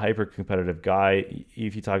 I'm a hyper competitive guy.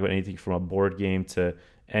 If you talk about anything from a board game to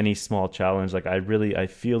any small challenge, like, I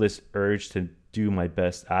feel this urge to do my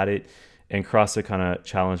best at it. And CrossFit kind of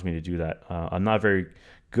challenged me to do that. I'm not very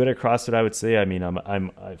good at CrossFit, I would say. I mean, I'm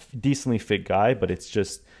a decently fit guy, but it's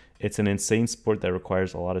an insane sport that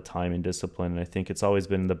requires a lot of time and discipline. And I think it's always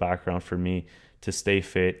been in the background for me to stay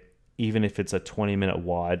fit. Even if it's a 20-minute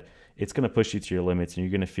WOD, it's going to push you to your limits, and you're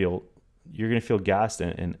going to feel gassed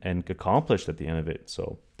and accomplished at the end of it.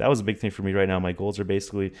 So that was a big thing for me right now. My goals are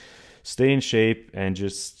basically stay in shape and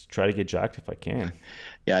just try to get jacked if I can.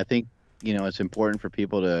 Yeah, I think, it's important for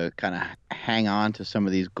people to kind of hang on to some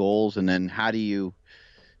of these goals, and then how do you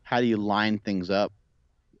line things up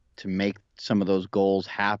to make some of those goals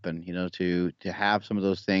happen, to have some of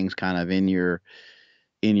those things kind of in your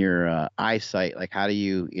eyesight. Like, how do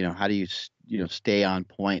you stay on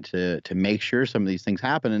point to make sure some of these things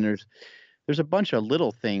happen? And there's a bunch of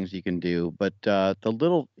little things you can do, but the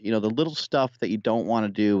little stuff that you don't want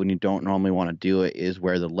to do when you don't normally want to do it is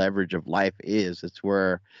where the leverage of life is. It's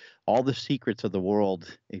where all the secrets of the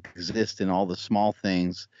world exist in all the small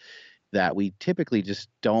things that we typically just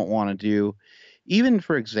don't want to do. Even,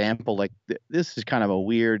 for example, like this is kind of a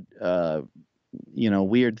weird thing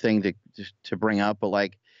to bring up, but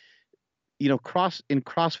like, in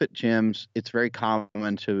CrossFit gyms, it's very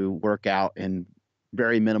common to work out in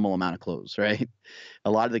very minimal amount of clothes, right?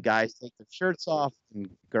 A lot of the guys take their shirts off, and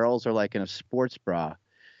girls are like in a sports bra.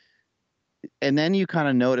 And then you kind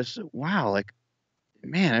of notice, wow, like,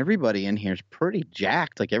 man, everybody in here is pretty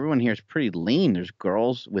jacked. Like, everyone here is pretty lean. There's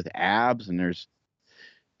girls with abs, and there's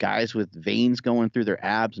guys with veins going through their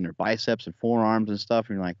abs and their biceps and forearms and stuff.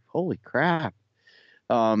 And you're like, holy crap.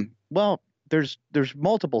 Well, there's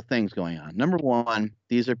multiple things going on. Number one,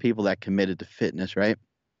 these are people that committed to fitness, right?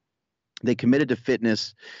 They committed to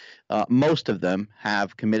fitness. Most of them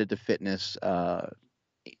have committed to fitness to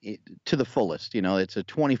the fullest. You know, it's a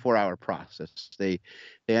 24-hour process. They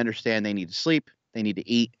understand they need to sleep, they need to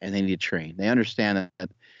eat, and they need to train. They understand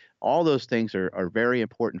that all those things are very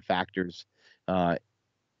important factors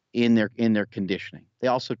in their conditioning. They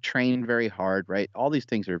also train very hard, right? All these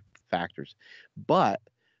things are factors. But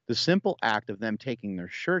the simple act of them taking their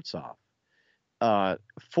shirts off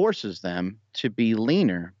forces them to be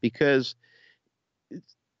leaner, because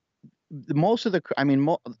most of the, I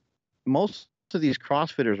mean, most of these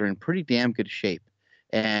CrossFitters are in pretty damn good shape,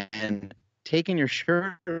 and taking your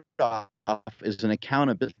shirt off is an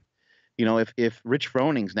accountability. You know, if Rich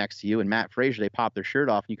Froning's next to you and Matt Frazier, they pop their shirt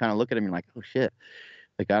off, and you kind of look at him and you're like, oh shit,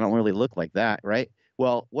 like I don't really look like that, right?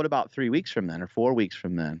 Well, what about 3 weeks from then or 4 weeks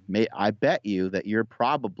from then? I bet you that you're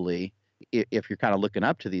probably, if you're kind of looking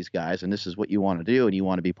up to these guys and this is what you want to do and you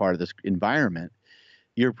want to be part of this environment,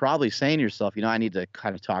 you're probably saying to yourself, you know, I need to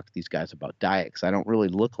kind of talk to these guys about diet because I don't really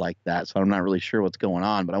look like that. So I'm not really sure what's going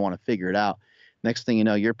on, but I want to figure it out. Next thing you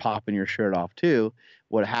know, you're popping your shirt off too.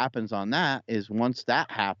 What happens on that is once that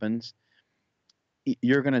happens,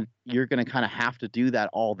 you're gonna kind of have to do that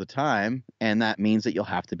all the time, and that means that you'll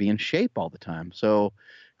have to be in shape all the time. So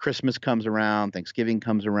Christmas comes around, Thanksgiving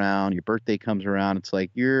comes around, your birthday comes around. It's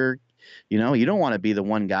like you don't want to be the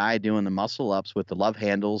one guy doing the muscle ups with the love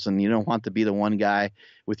handles, and you don't want to be the one guy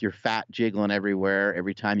with your fat jiggling everywhere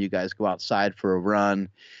every time you guys go outside for a run.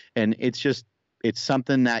 And it's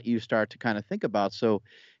something that you start to kind of think about. So,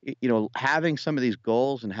 you know, having some of these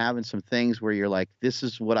goals and having some things where you're like, this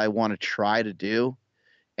is what I want to try to do.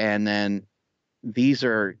 And then these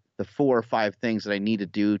are the 4 or 5 things that I need to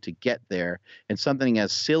do to get there. And something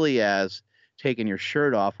as silly as taking your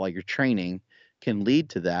shirt off while you're training can lead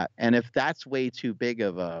to that. And if that's way too big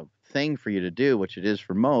of a thing for you to do, which it is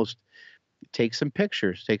for most, take some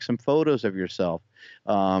pictures, take some photos of yourself.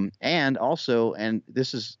 And also, and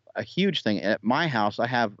this is a huge thing, at my house, I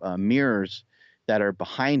have mirrors that are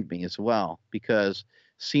behind me as well, because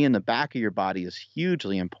seeing the back of your body is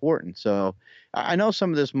hugely important. So I know some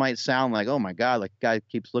of this might sound like, oh my God, like a guy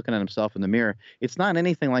keeps looking at himself in the mirror. It's not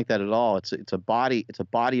anything like that at all. It's a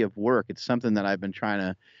body of work. It's something that I've been trying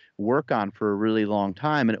to work on for a really long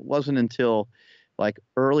time. And it wasn't until like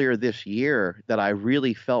earlier this year that I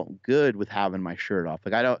really felt good with having my shirt off.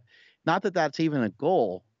 Like not that that's even a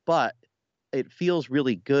goal, but it feels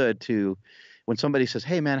really good to, when somebody says,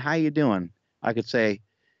 hey man, how you doing? I could say,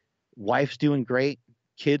 wife's doing great,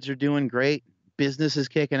 kids are doing great, business is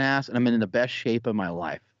kicking ass, and I'm in the best shape of my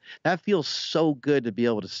life. That feels so good to be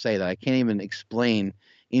able to say that. I can't even explain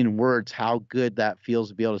in words how good that feels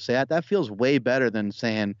to be able to say that. That feels way better than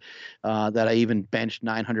saying that I even benched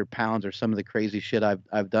 900 pounds or some of the crazy shit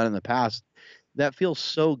I've done in the past. That feels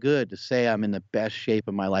so good to say I'm in the best shape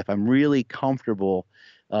of my life. I'm really comfortable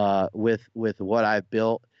with what I've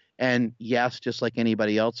built. And yes, just like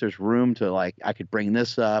anybody else, there's room to, like, I could bring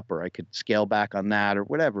this up or I could scale back on that or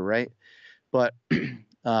whatever, right? But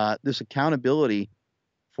this accountability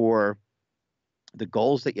for the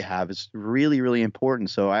goals that you have is really, really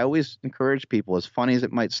important. So I always encourage people, as funny as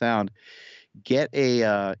it might sound, get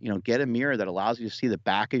a mirror that allows you to see the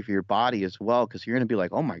back of your body as well, because you're going to be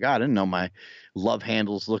like, oh my God, I didn't know my love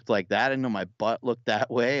handles looked like that. I didn't know my butt looked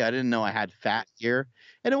that way. I didn't know I had fat here.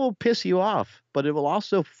 And it will piss you off, but it will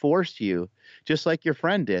also force you, just like your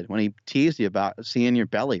friend did when he teased you about seeing your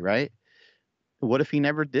belly, right? What if he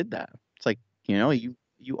never did that? It's like,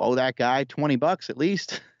 you owe that guy $20 at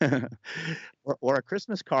least or a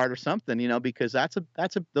Christmas card or something, because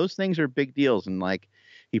those things are big deals. And like,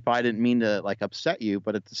 he probably didn't mean to like upset you,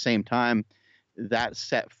 but at the same time, that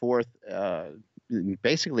set forth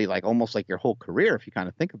basically like almost like your whole career, if you kind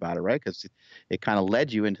of think about it, right? Because it kind of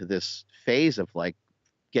led you into this phase of like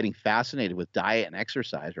getting fascinated with diet and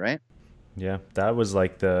exercise, right? Yeah, that was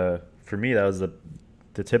like for me, that was the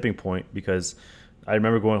tipping point, because I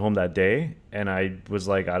remember going home that day and I was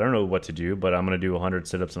like, I don't know what to do, but I'm going to do 100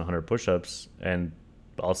 sit-ups and 100 push-ups and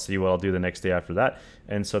I'll see what I'll do the next day after that.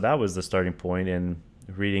 And so that was the starting point in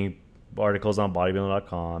reading articles on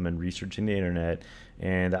bodybuilding.com and researching the internet.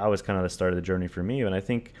 And that was kind of the start of the journey for me. And I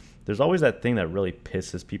think there's always that thing that really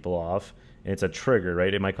pisses people off. And it's a trigger,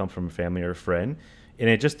 right? It might come from a family or a friend. And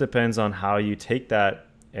it just depends on how you take that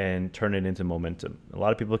and turn it into momentum. A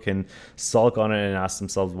lot of people can sulk on it and ask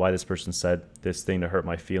themselves why this person said this thing to hurt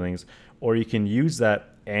my feelings. Or you can use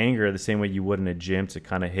that anger the same way you would in a gym to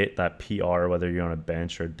kind of hit that PR, whether you're on a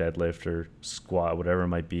bench or deadlift or squat, whatever it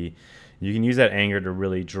might be. you can use that anger to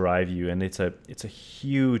really drive you. And it's a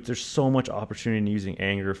huge, there's so much opportunity in using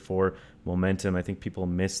anger for momentum. I think people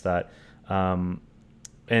miss that. And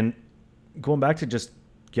going back to just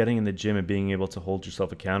getting in the gym and being able to hold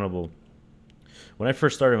yourself accountable. When I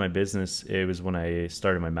first started my business, it was when I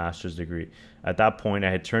started my master's degree. At that point,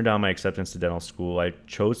 I had turned down my acceptance to dental school. I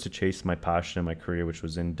chose to chase my passion in my career, which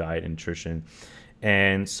was in diet and nutrition.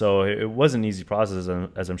 And so it was an easy process,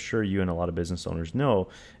 as I'm sure you and a lot of business owners know.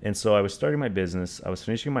 And so I was starting my business, I was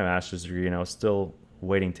finishing my master's degree, and I was still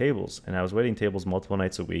waiting tables. And I was waiting tables multiple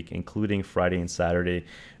nights a week, including Friday and Saturday.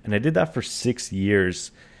 And I did that for 6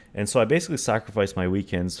 years. And so I basically sacrificed my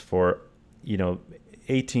weekends for,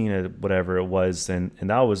 18 or whatever it was. And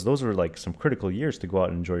those were like some critical years to go out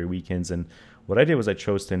and enjoy your weekends. And what I did was I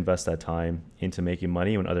chose to invest that time into making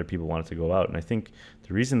money when other people wanted to go out. And I think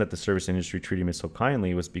the reason that the service industry treated me so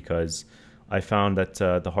kindly was because I found that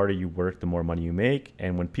the harder you work, the more money you make.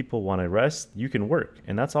 And when people want to rest, you can work.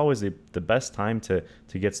 And that's always the best time to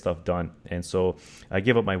get stuff done. And so I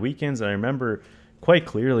gave up my weekends. And I remember quite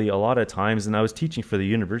clearly a lot of times, and I was teaching for the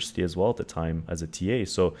university as well at the time as a TA.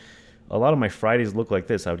 So a lot of my Fridays look like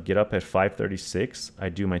this. I would get up at 5:36.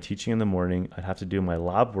 I'd do my teaching in the morning. I'd have to do my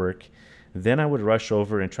lab work. Then I would rush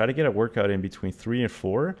over and try to get a workout in between 3 and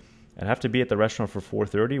 4. I'd have to be at the restaurant for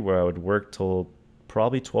 4:30, where I would work till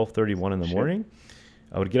probably 12:31 in the morning.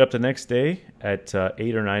 I would get up the next day at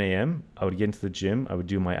 8 or 9 a.m. I would get into the gym. I would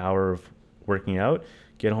do my hour of working out,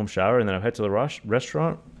 get home, shower, and then I'd head to the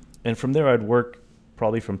restaurant. And from there, I'd work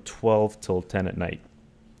probably from 12 till 10 at night.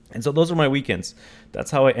 And so those are my weekends.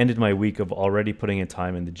 That's how I ended my week of already putting in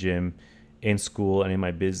time in the gym, in school, and in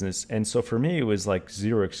my business. And so for me, it was like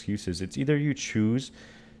zero excuses. It's either you choose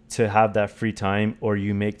to have that free time or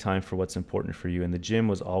you make time for what's important for you. And the gym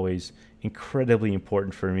was always incredibly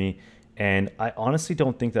important for me. And I honestly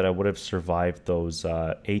don't think that I would have survived those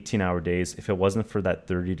 18-hour days if it wasn't for that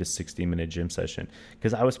 30 to 60-minute gym session,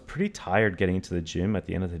 because I was pretty tired getting into the gym at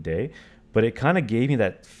the end of the day. But it kind of gave me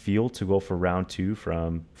that feel to go for round 2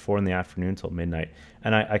 from 4 in the afternoon till midnight.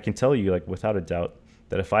 And I can tell you, like, without a doubt,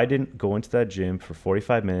 that if I didn't go into that gym for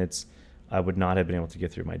 45 minutes, I would not have been able to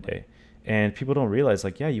get through my day. And people don't realize,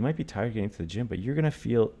 like, yeah, you might be tired getting to the gym, but you're going to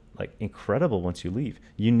feel like incredible once you leave.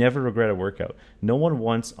 You never regret a workout. No one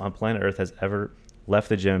once on planet Earth has ever left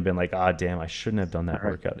the gym and been like, damn, I shouldn't have done that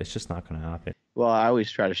workout. It's just not going to happen. Well, I always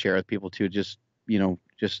try to share with people too, just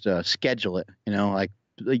schedule it, like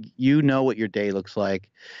what your day looks like.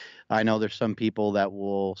 I know there's some people that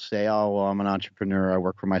will say, oh, well, I'm an entrepreneur, I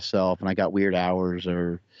work for myself, and I got weird hours,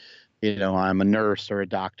 or, I'm a nurse or a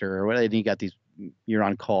doctor or whatever. You got you're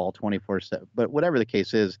on call 24/7. But whatever the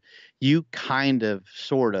case is, you kind of,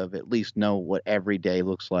 sort of, at least know what every day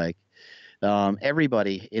looks like.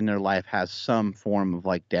 Everybody in their life has some form of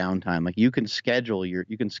like downtime. Like you can schedule your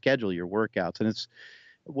workouts, and it's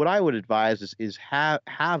what I would advise is have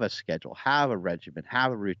a schedule, have a regimen,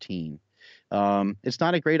 have a routine. It's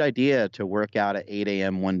not a great idea to work out at 8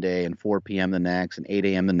 a.m. one day and 4 p.m. the next, and 8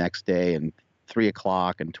 a.m. the next day, and 3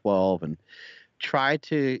 o'clock and 12, and try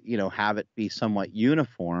to, have it be somewhat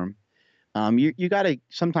uniform. You got to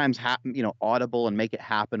sometimes audible and make it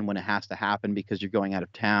happen when it has to happen because you're going out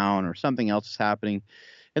of town or something else is happening.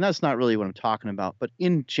 And that's not really what I'm talking about. But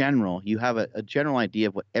in general, you have a general idea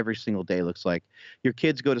of what every single day looks like. Your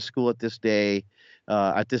kids go to school at this day,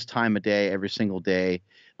 at this time of day, every single day.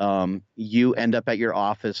 You end up at your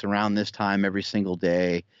office around this time every single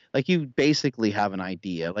day. Like you basically have an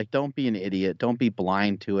idea. Like don't be an idiot. Don't be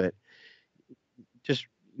blind to it. Just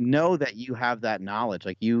know that you have that knowledge.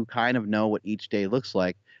 Like you kind of know what each day looks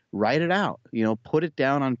like. Write it out. Put it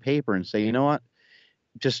down on paper and say, you know what?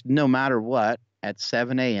 Just no matter what, at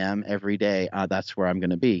 7 a.m. every day, that's where I'm going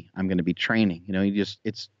to be. I'm going to be training.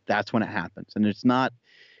 That's when it happens. And it's not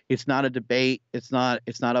a debate. It's not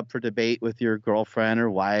up for debate with your girlfriend or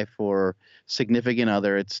wife or significant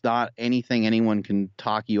other. It's not anything anyone can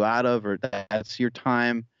talk you out of, or that's your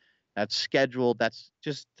time. That's scheduled. That's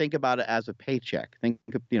just think about it as a paycheck.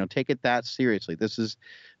 Take it that seriously. This is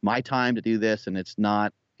my time to do this. And it's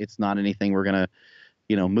not anything we're going to,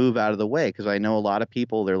 move out of the way. Cause I know a lot of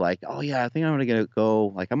people, they're like, oh yeah, I think I'm going to go,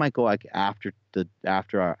 like, I might go like after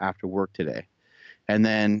work today. And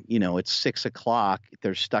then, it's 6 o'clock,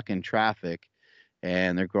 they're stuck in traffic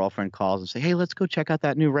and their girlfriend calls and say, hey, let's go check out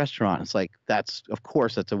that new restaurant. It's like, that's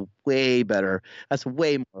way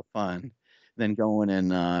more fun than going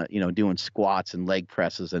and, doing squats and leg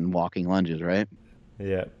presses and walking lunges. Right.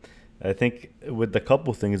 Yeah. I think with the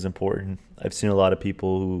couple thing is important. I've seen a lot of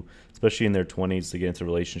people who, especially in their 20s, they get into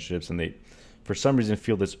relationships and they, for some reason,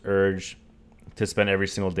 feel this urge to spend every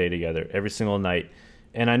single day together, every single night.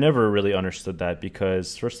 And I never really understood that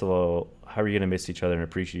because, first of all, how are you going to miss each other and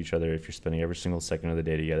appreciate each other if you're spending every single second of the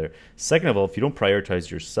day together? Second of all, if you don't prioritize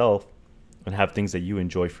yourself and have things that you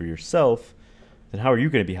enjoy for yourself, then how are you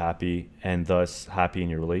going to be happy and thus happy in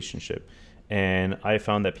your relationship? And I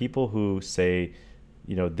found that people who say,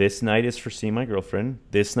 you know, this night is for seeing my girlfriend,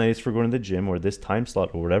 this night is for going to the gym, or this time slot,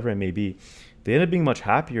 or whatever it may be, they end up being much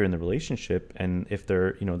happier in the relationship. And if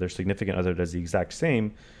their, you know, their significant other does the exact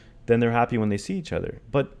same, then they're happy when they see each other.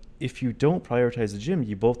 But if you don't prioritize the gym,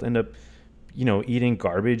 you both end up, you know, eating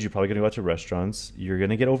garbage. You're probably going to go out to restaurants. You're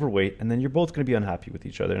going to get overweight, and then you're both going to be unhappy with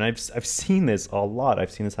each other. And I've seen this a lot.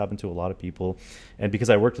 I've seen this happen to a lot of people. And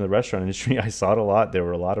because I worked in the restaurant industry, I saw it a lot. There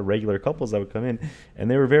were a lot of regular couples that would come in,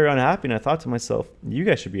 and they were very unhappy. And I thought to myself, you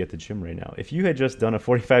guys should be at the gym right now. If you had just done a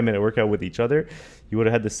 45-minute workout with each other, you would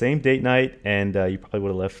have had the same date night, and you probably would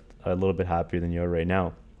have left a little bit happier than you are right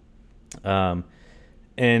now.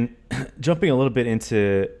 And jumping a little bit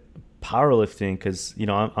into powerlifting, because, you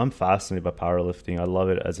know, I'm fascinated by powerlifting. I love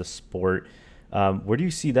it as a sport. Where do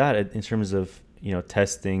you see that in terms of, you know,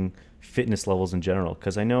 testing fitness levels in general?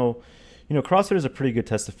 Because I know, you know, CrossFit is a pretty good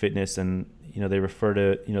test of fitness, and, you know, they refer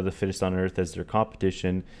to, you know, the fittest on earth as their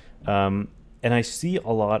competition. And I see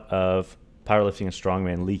a lot of powerlifting and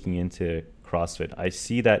strongman leaking into CrossFit. I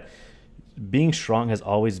see that being strong has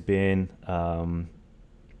always been an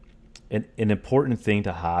important thing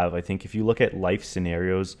to have. I think if you look at life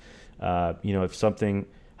scenarios, you know, if something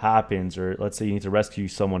happens, or let's say you need to rescue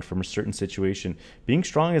someone from a certain situation, being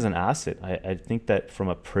strong is an asset. I think that from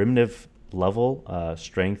a primitive level,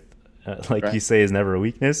 strength, like right, you say, is never a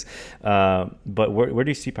weakness. But where do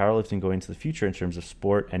you see powerlifting going into the future in terms of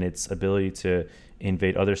sport and its ability to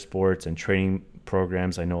invade other sports and training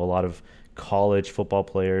programs? I know a lot of college football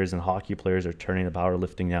players and hockey players are turning to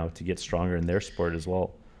powerlifting now to get stronger in their sport as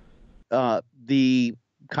well. The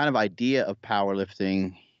kind of idea of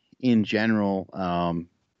powerlifting in general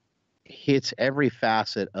hits every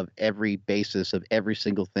facet of every basis of every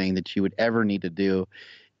single thing that you would ever need to do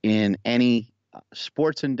in any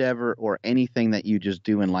sports endeavor or anything that you just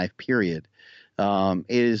do in life, period. It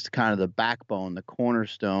is kind of the backbone, the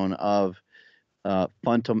cornerstone of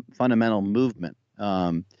fundamental movement.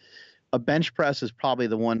 A bench press is probably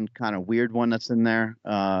the one kind of weird one that's in there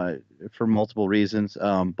for multiple reasons,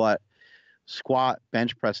 but squat,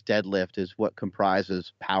 bench press, deadlift is what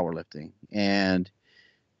comprises powerlifting. And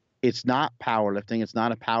it's not powerlifting. It's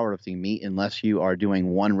not a powerlifting meet unless you are doing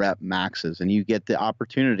 1 rep maxes. And you get the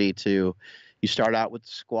opportunity to, you start out with the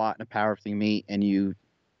squat in a powerlifting meet, and you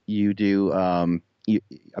get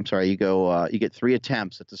 3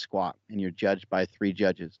 attempts at the squat, and you're judged by 3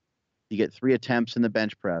 judges. You get 3 attempts in the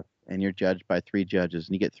bench press, and you're judged by 3 judges.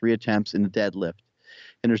 And you get 3 attempts in the deadlift.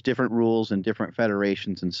 And there's different rules and different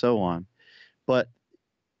federations and so on. But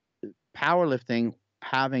powerlifting,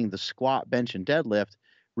 having the squat, bench, and deadlift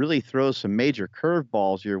really throws some major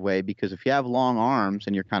curveballs your way, because if you have long arms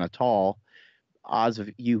and you're kind of tall, odds of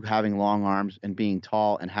you having long arms and being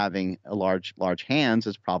tall and having a large hands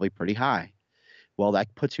is probably pretty high. Well,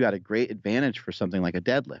 that puts you at a great advantage for something like a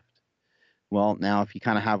deadlift. Well, now if you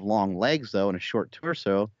kind of have long legs, though, and a short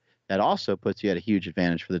torso, that also puts you at a huge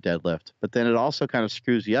advantage for the deadlift. But then it also kind of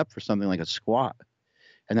screws you up for something like a squat.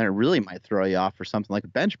 And then it really might throw you off for something like a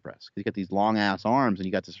bench press, because you got these long ass arms and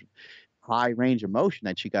you got this high range of motion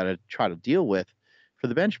that you got to try to deal with for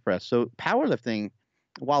the bench press. So powerlifting,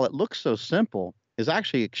 while it looks so simple, is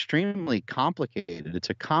actually extremely complicated. It's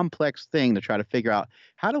a complex thing to try to figure out,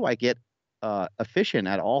 how do I get efficient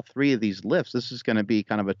at all 3 of these lifts? This is going to be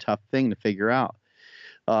kind of a tough thing to figure out.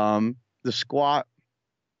 The squat,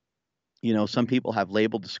 you know, some people have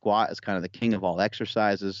labeled the squat as kind of the king of all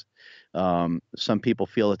exercises. Some people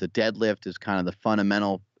feel that the deadlift is kind of the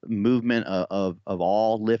fundamental movement of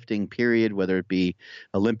all lifting, period, whether it be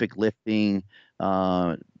Olympic lifting,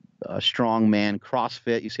 a strongman,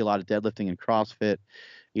 CrossFit. You see a lot of deadlifting in CrossFit.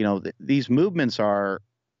 You know, these movements are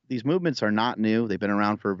not new. They've been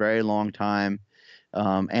around for a very long time.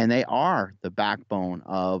 And they are the backbone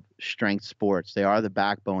of strength sports. They are the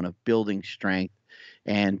backbone of building strength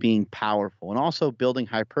and being powerful, and also building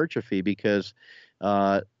hypertrophy, because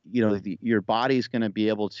you know, your body's going to be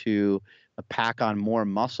able to pack on more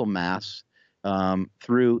muscle mass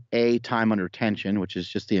through time under tension, which is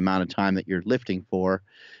just the amount of time that you're lifting for,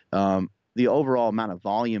 the overall amount of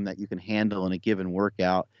volume that you can handle in a given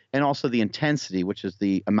workout, and also the intensity, which is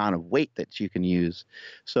the amount of weight that you can use.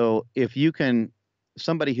 So if you can,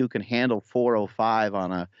 somebody who can handle 405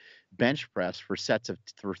 on a bench press for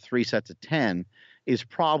 3 sets of 10 is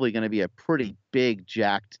probably going to be a pretty big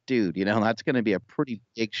jacked dude. You know, that's going to be a pretty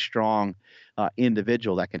big, strong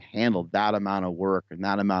individual that can handle that amount of work and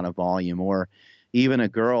that amount of volume. Or even a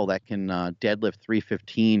girl that can deadlift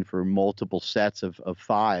 315 for multiple sets of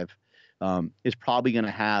 5 is probably going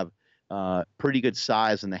to have pretty good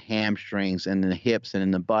size in the hamstrings and in the hips and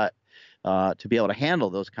in the butt to be able to handle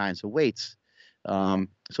those kinds of weights.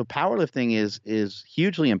 So powerlifting is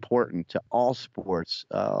hugely important to all sports,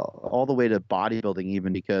 all the way to bodybuilding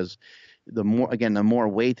even, because the more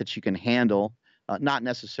weight that you can handle, not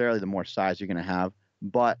necessarily the more size you're going to have,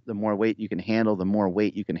 but the more weight you can handle, the more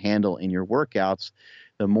weight you can handle in your workouts,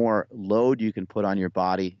 the more load you can put on your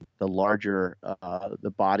body, the larger the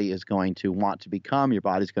body is going to want to become. Your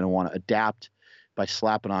body's going to want to adapt by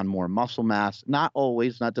slapping on more muscle mass. Not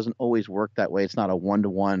always, that doesn't always work that way. It's not a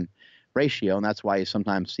 1-to-1 ratio, and that's why you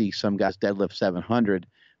sometimes see some guys deadlift 700,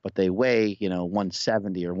 but they weigh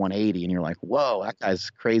 170 or 180, and you're like, whoa, that guy's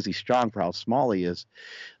crazy strong for how small he is.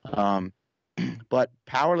 But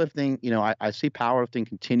powerlifting, I see powerlifting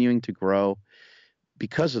continuing to grow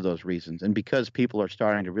because of those reasons, and because people are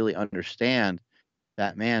starting to really understand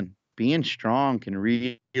that, man, being strong can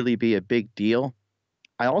really be a big deal.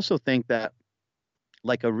 I also think that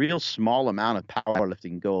like a real small amount of powerlifting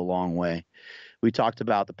can go a long way. We talked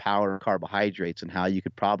about the power of carbohydrates and how you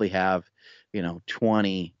could probably have,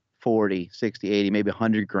 20, 40, 60, 80, maybe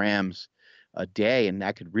 100 grams a day, and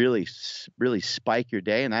that could really spike your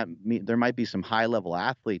day. And there might be some high level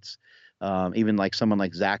athletes, even like someone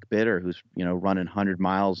like Zach Bitter, who's running 100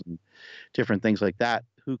 miles and different things like that,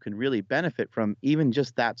 who can really benefit from even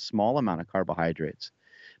just that small amount of carbohydrates.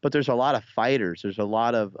 But there's a lot of fighters. There's a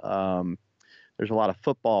lot of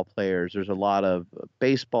football players. There's a lot of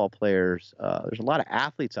baseball players. There's a lot of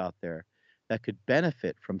athletes out there that could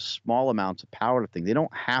benefit from small amounts of powerlifting. They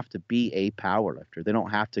don't have to be a powerlifter. They don't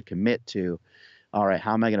have to commit to, all right,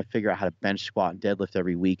 how am I going to figure out how to bench squat and deadlift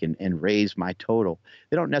every week and raise my total?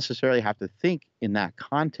 They don't necessarily have to think in that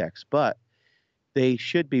context, but they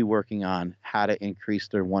should be working on how to increase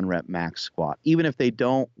their 1-rep max squat, even if they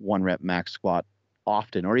don't 1-rep max squat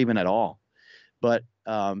often or even at all. But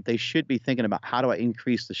they should be thinking about, how do I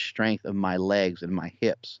increase the strength of my legs and my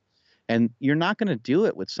hips? And you're not going to do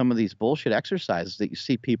it with some of these bullshit exercises that you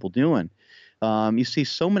see people doing. You see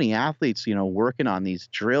so many athletes, working on these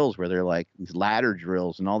drills where they're like these ladder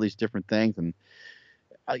drills and all these different things. And,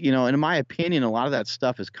 and in my opinion, a lot of that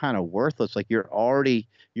stuff is kind of worthless. Like and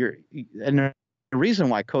the reason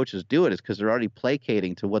why coaches do it is because they're already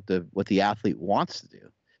placating to what the athlete wants to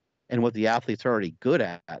do and what the athlete's already good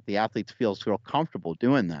at. The athletes feel comfortable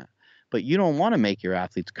doing that. But you don't want to make your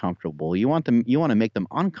athletes comfortable. You want to make them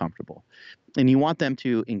uncomfortable. And you want them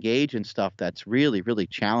to engage in stuff that's really, really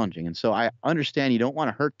challenging. And so I understand you don't want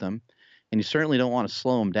to hurt them, and you certainly don't want to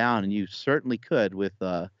slow them down. And you certainly could with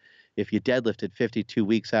if you deadlifted 52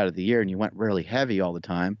 weeks out of the year and you went really heavy all the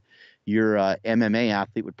time, your MMA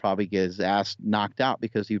athlete would probably get his ass knocked out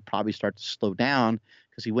because he'd probably start to slow down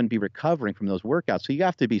because he wouldn't be recovering from those workouts. So you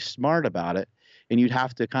have to be smart about it. And you'd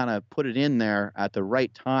have to kind of put it in there at the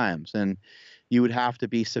right times. And you would have to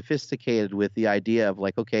be sophisticated with the idea of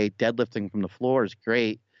like, okay, deadlifting from the floor is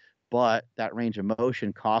great, but that range of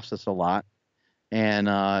motion costs us a lot. And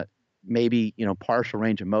maybe, partial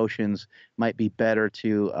range of motions might be better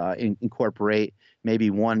to incorporate. Maybe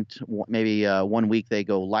one week they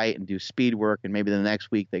go light and do speed work, and maybe the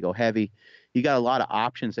next week they go heavy. You got a lot of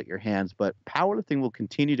options at your hands, but powerlifting will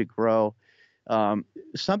continue to grow.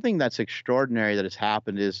 Something that's extraordinary that has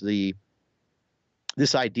happened is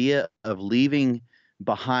this idea of leaving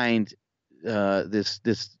behind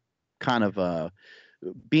this kind of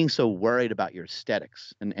being so worried about your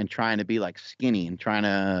aesthetics and trying to be like skinny and trying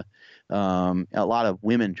to a lot of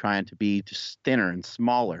women trying to be just thinner and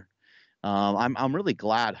smaller. I'm really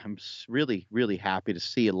glad. I'm really, really happy to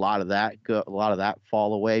see a lot of that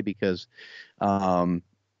fall away because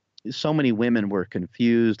so many women were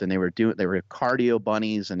confused and they were cardio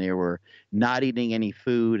bunnies and they were not eating any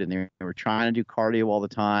food and they were trying to do cardio all the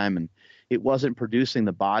time and it wasn't producing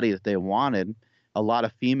the body that they wanted. A lot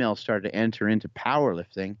of females started to enter into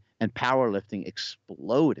powerlifting and powerlifting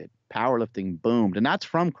exploded. Powerlifting boomed, and that's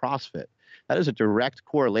from CrossFit. That is a direct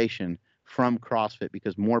correlation from CrossFit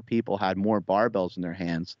because more people had more barbells in their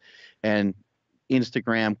hands, and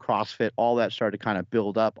Instagram, CrossFit, all that started to kind of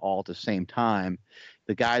build up all at the same time.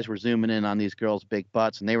 The guys were zooming in on these girls' big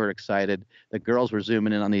butts, and they were excited. The girls were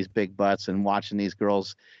zooming in on these big butts and watching these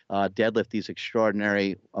girls deadlift these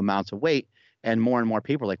extraordinary amounts of weight. And more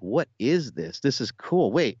people are like, what is this? This is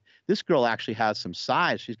cool. Wait, this girl actually has some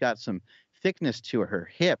size. She's got some thickness to her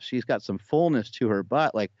hips. She's got some fullness to her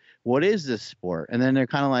butt. Like, what is this sport? And then they're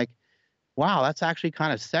kind of like, wow, that's actually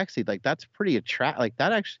kind of sexy. Like, that's pretty attractive. Like,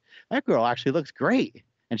 that girl actually looks great.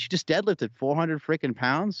 and she just deadlifted 400 freaking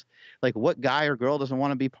pounds. Like, what guy or girl doesn't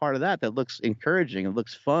want to be part of that? That looks encouraging. It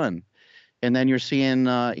looks fun. And then you're seeing,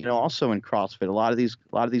 also in CrossFit, a lot of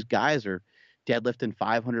these guys are deadlifting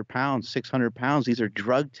 500 pounds, 600 pounds. These are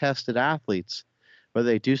drug tested athletes. Whether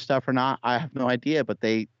they do stuff or not, I have no idea. But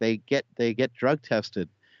they get drug tested.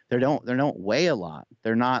 They don't weigh a lot.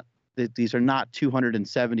 These are not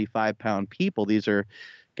 275-pound people. These are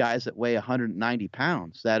guys that weigh 190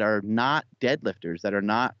 pounds that are not deadlifters, that are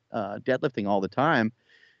not deadlifting all the time.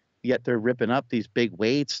 Yet they're ripping up these big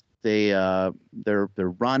weights. They're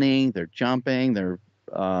running, they're jumping, they're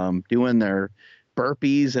doing their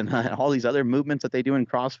burpees and all these other movements that they do in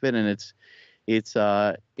CrossFit, and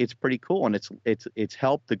it's pretty cool, and it's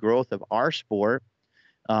helped the growth of our sport.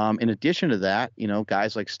 In addition to that,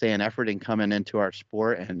 guys like Stan Efferding coming into our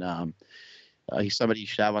sport, and he's somebody you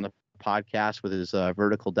should have on the podcast with his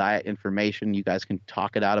vertical diet information. You guys can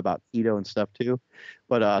talk it out about keto and stuff too.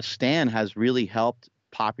 But Stan has really helped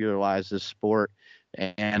popularize this sport,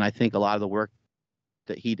 and I think a lot of the work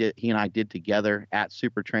that he and I did together at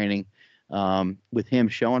Super Training, with him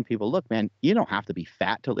showing people, look, man, you don't have to be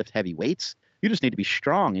fat to lift heavy weights. You just need to be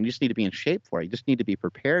strong, and you just need to be in shape for it. You just need to be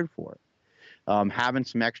prepared for it. Having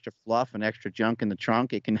some extra fluff and extra junk in the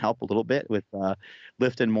trunk, it can help a little bit with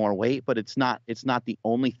lifting more weight, but it's not the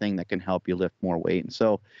only thing that can help you lift more weight. And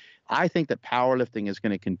so I think that powerlifting is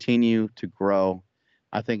going to continue to grow.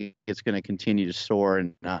 I think it's going to continue to soar,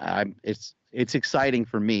 and it's exciting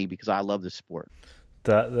for me because I love this sport.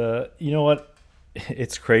 You know what?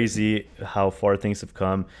 It's crazy how far things have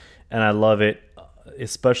come, and I love it,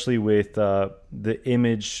 especially with the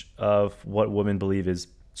image of what women believe is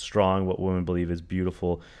strong, what women believe is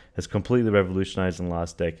beautiful, has completely revolutionized in the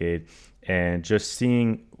last decade. And just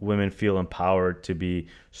seeing women feel empowered to be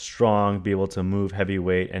strong, be able to move heavy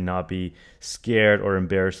weight, and not be scared or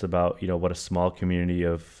embarrassed about, what a small community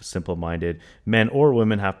of simple-minded men or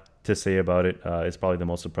women have to say about it, is probably the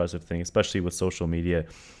most impressive thing, especially with social media.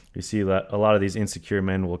 You see that a lot of these insecure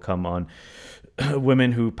men will come on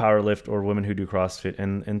women who powerlift or women who do CrossFit,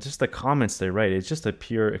 and just the comments they write, it's just a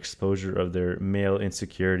pure exposure of their male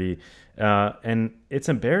insecurity. And it's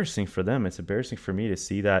embarrassing for them. It's embarrassing for me to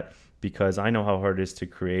see that, because I know how hard it is to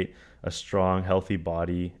create a strong, healthy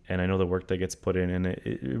body, and I know the work that gets put in, and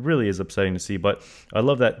it really is upsetting to see. But I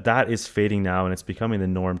love that is fading now, and it's becoming the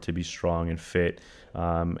norm to be strong and fit,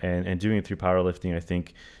 and doing it through powerlifting. I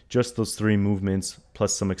think just those three movements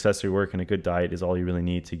plus some accessory work and a good diet is all you really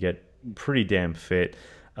need to get pretty damn fit.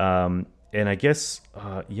 And I guess,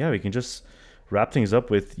 we can just wrap things up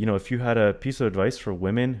with, if you had a piece of advice for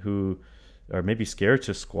women who are maybe scared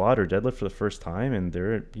to squat or deadlift for the first time, and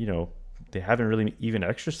they're, they haven't really even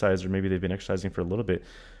exercised, or maybe they've been exercising for a little bit,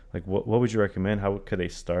 like what would you recommend? How could they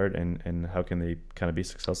start, and how can they kind of be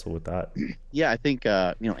successful with that? Yeah, I think,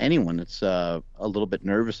 anyone that's a little bit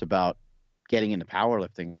nervous about getting into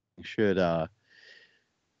powerlifting should,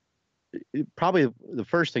 probably the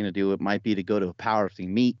first thing to do, it might be to go to a powerlifting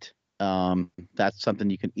meet. That's something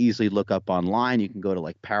you can easily look up online. You can go to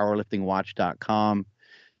like powerliftingwatch.com.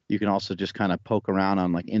 You can also just kind of poke around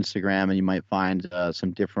on like Instagram, and you might find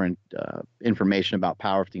some different information about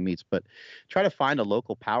powerlifting meets. But try to find a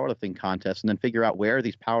local powerlifting contest, and then figure out where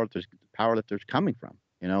these powerlifters coming from.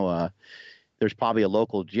 There's probably a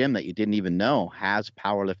local gym that you didn't even know has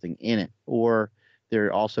powerlifting in it, or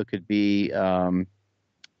there also could be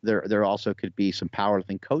there also could be some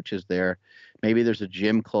powerlifting coaches there. Maybe there's a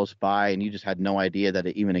gym close by, and you just had no idea that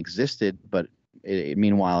it even existed, but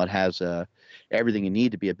meanwhile it has everything you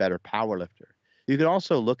need to be a better powerlifter. You can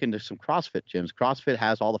also look into some CrossFit gyms. CrossFit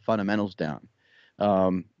has all the fundamentals down.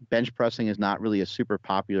 Bench pressing is not really a super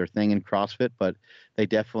popular thing in CrossFit, but they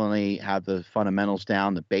definitely have the fundamentals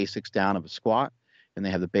down, the basics down of a squat, and they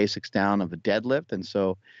have the basics down of a deadlift. And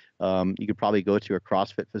so you could probably go to a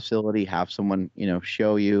CrossFit facility, have someone,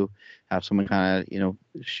 show you, have someone kind of,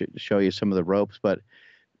 show you some of the ropes. But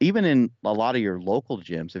even in a lot of your local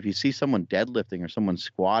gyms, if you see someone deadlifting or someone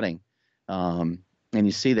squatting, and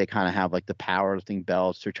you see they kind of have like the powerlifting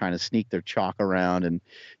belts, they're trying to sneak their chalk around, and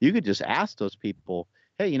you could just ask those people,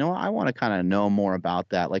 hey, I want to kind of know more about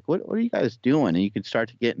that. Like, what are you guys doing? And you can start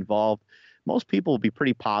to get involved. Most people will be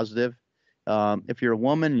pretty positive. If you're a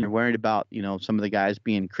woman and you're worried about, some of the guys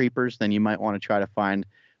being creepers, then you might want to try to find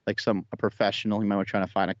like a professional. You might want to try to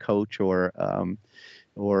find a coach or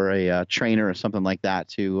a trainer or something like that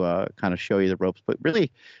to kind of show you the ropes. But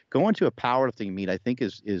really, going to a powerlifting meet, I think,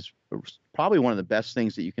 is probably one of the best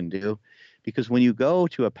things that you can do, because when you go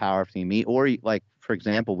to a powerlifting meet, or like, for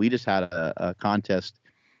example, we just had a contest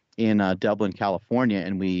in Dublin, California,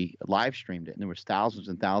 and we live streamed it, and there was thousands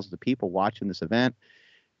and thousands of people watching this event.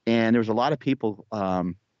 And there was a lot of people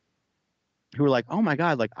who were like, "Oh my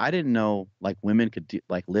God, like I didn't know like women could do,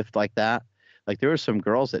 like lift like that." Like there were some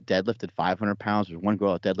girls that deadlifted 500 pounds. There was one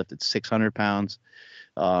girl that deadlifted 600 pounds.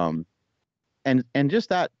 Um, and just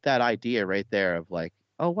that idea right there of like,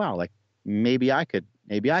 oh wow, like maybe I could,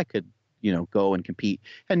 go and compete.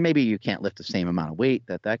 And maybe you can't lift the same amount of weight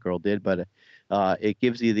that that girl did, but it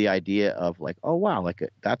gives you the idea of like, oh wow, like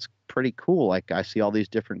that's pretty cool. Like I see all these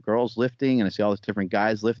different girls lifting, and I see all these different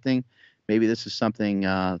guys lifting. Maybe this is something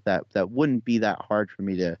that wouldn't be that hard for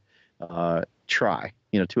me to try,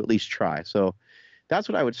 to at least try. So that's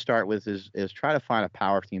what I would start with is try to find a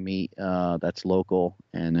powerlifting meet that's local,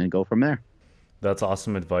 and then go from there. That's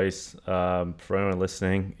awesome advice. For anyone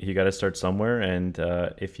listening, you got to start somewhere. And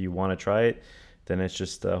if you want to try it, then it's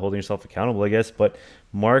just holding yourself accountable, I guess. But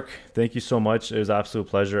Mark, thank you so much. It was an absolute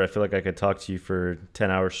pleasure. I feel like I could talk to you for 10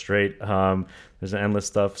 hours straight. There's endless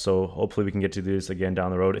stuff. So hopefully we can get to do this again down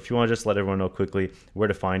the road. If you want to just let everyone know quickly where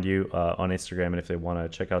to find you on Instagram, and if they want to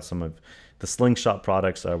check out some of the Slingshot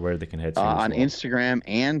products, where they can head to. On well. Instagram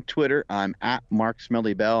and Twitter, I'm at Mark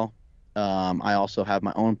Smelly Bell. I also have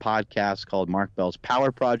my own podcast called Mark Bell's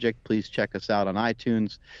Power Project. Please check us out on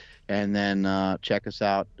iTunes, and then check us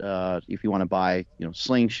out if you want to buy,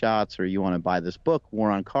 Slingshots, or you want to buy this book, War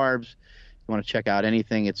on Carbs. You want to check out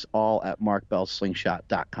anything, it's all at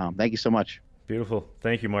markbellslingshot.com. Thank you so much. Beautiful.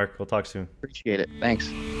 Thank you, Mark. We'll talk soon. Appreciate it. Thanks.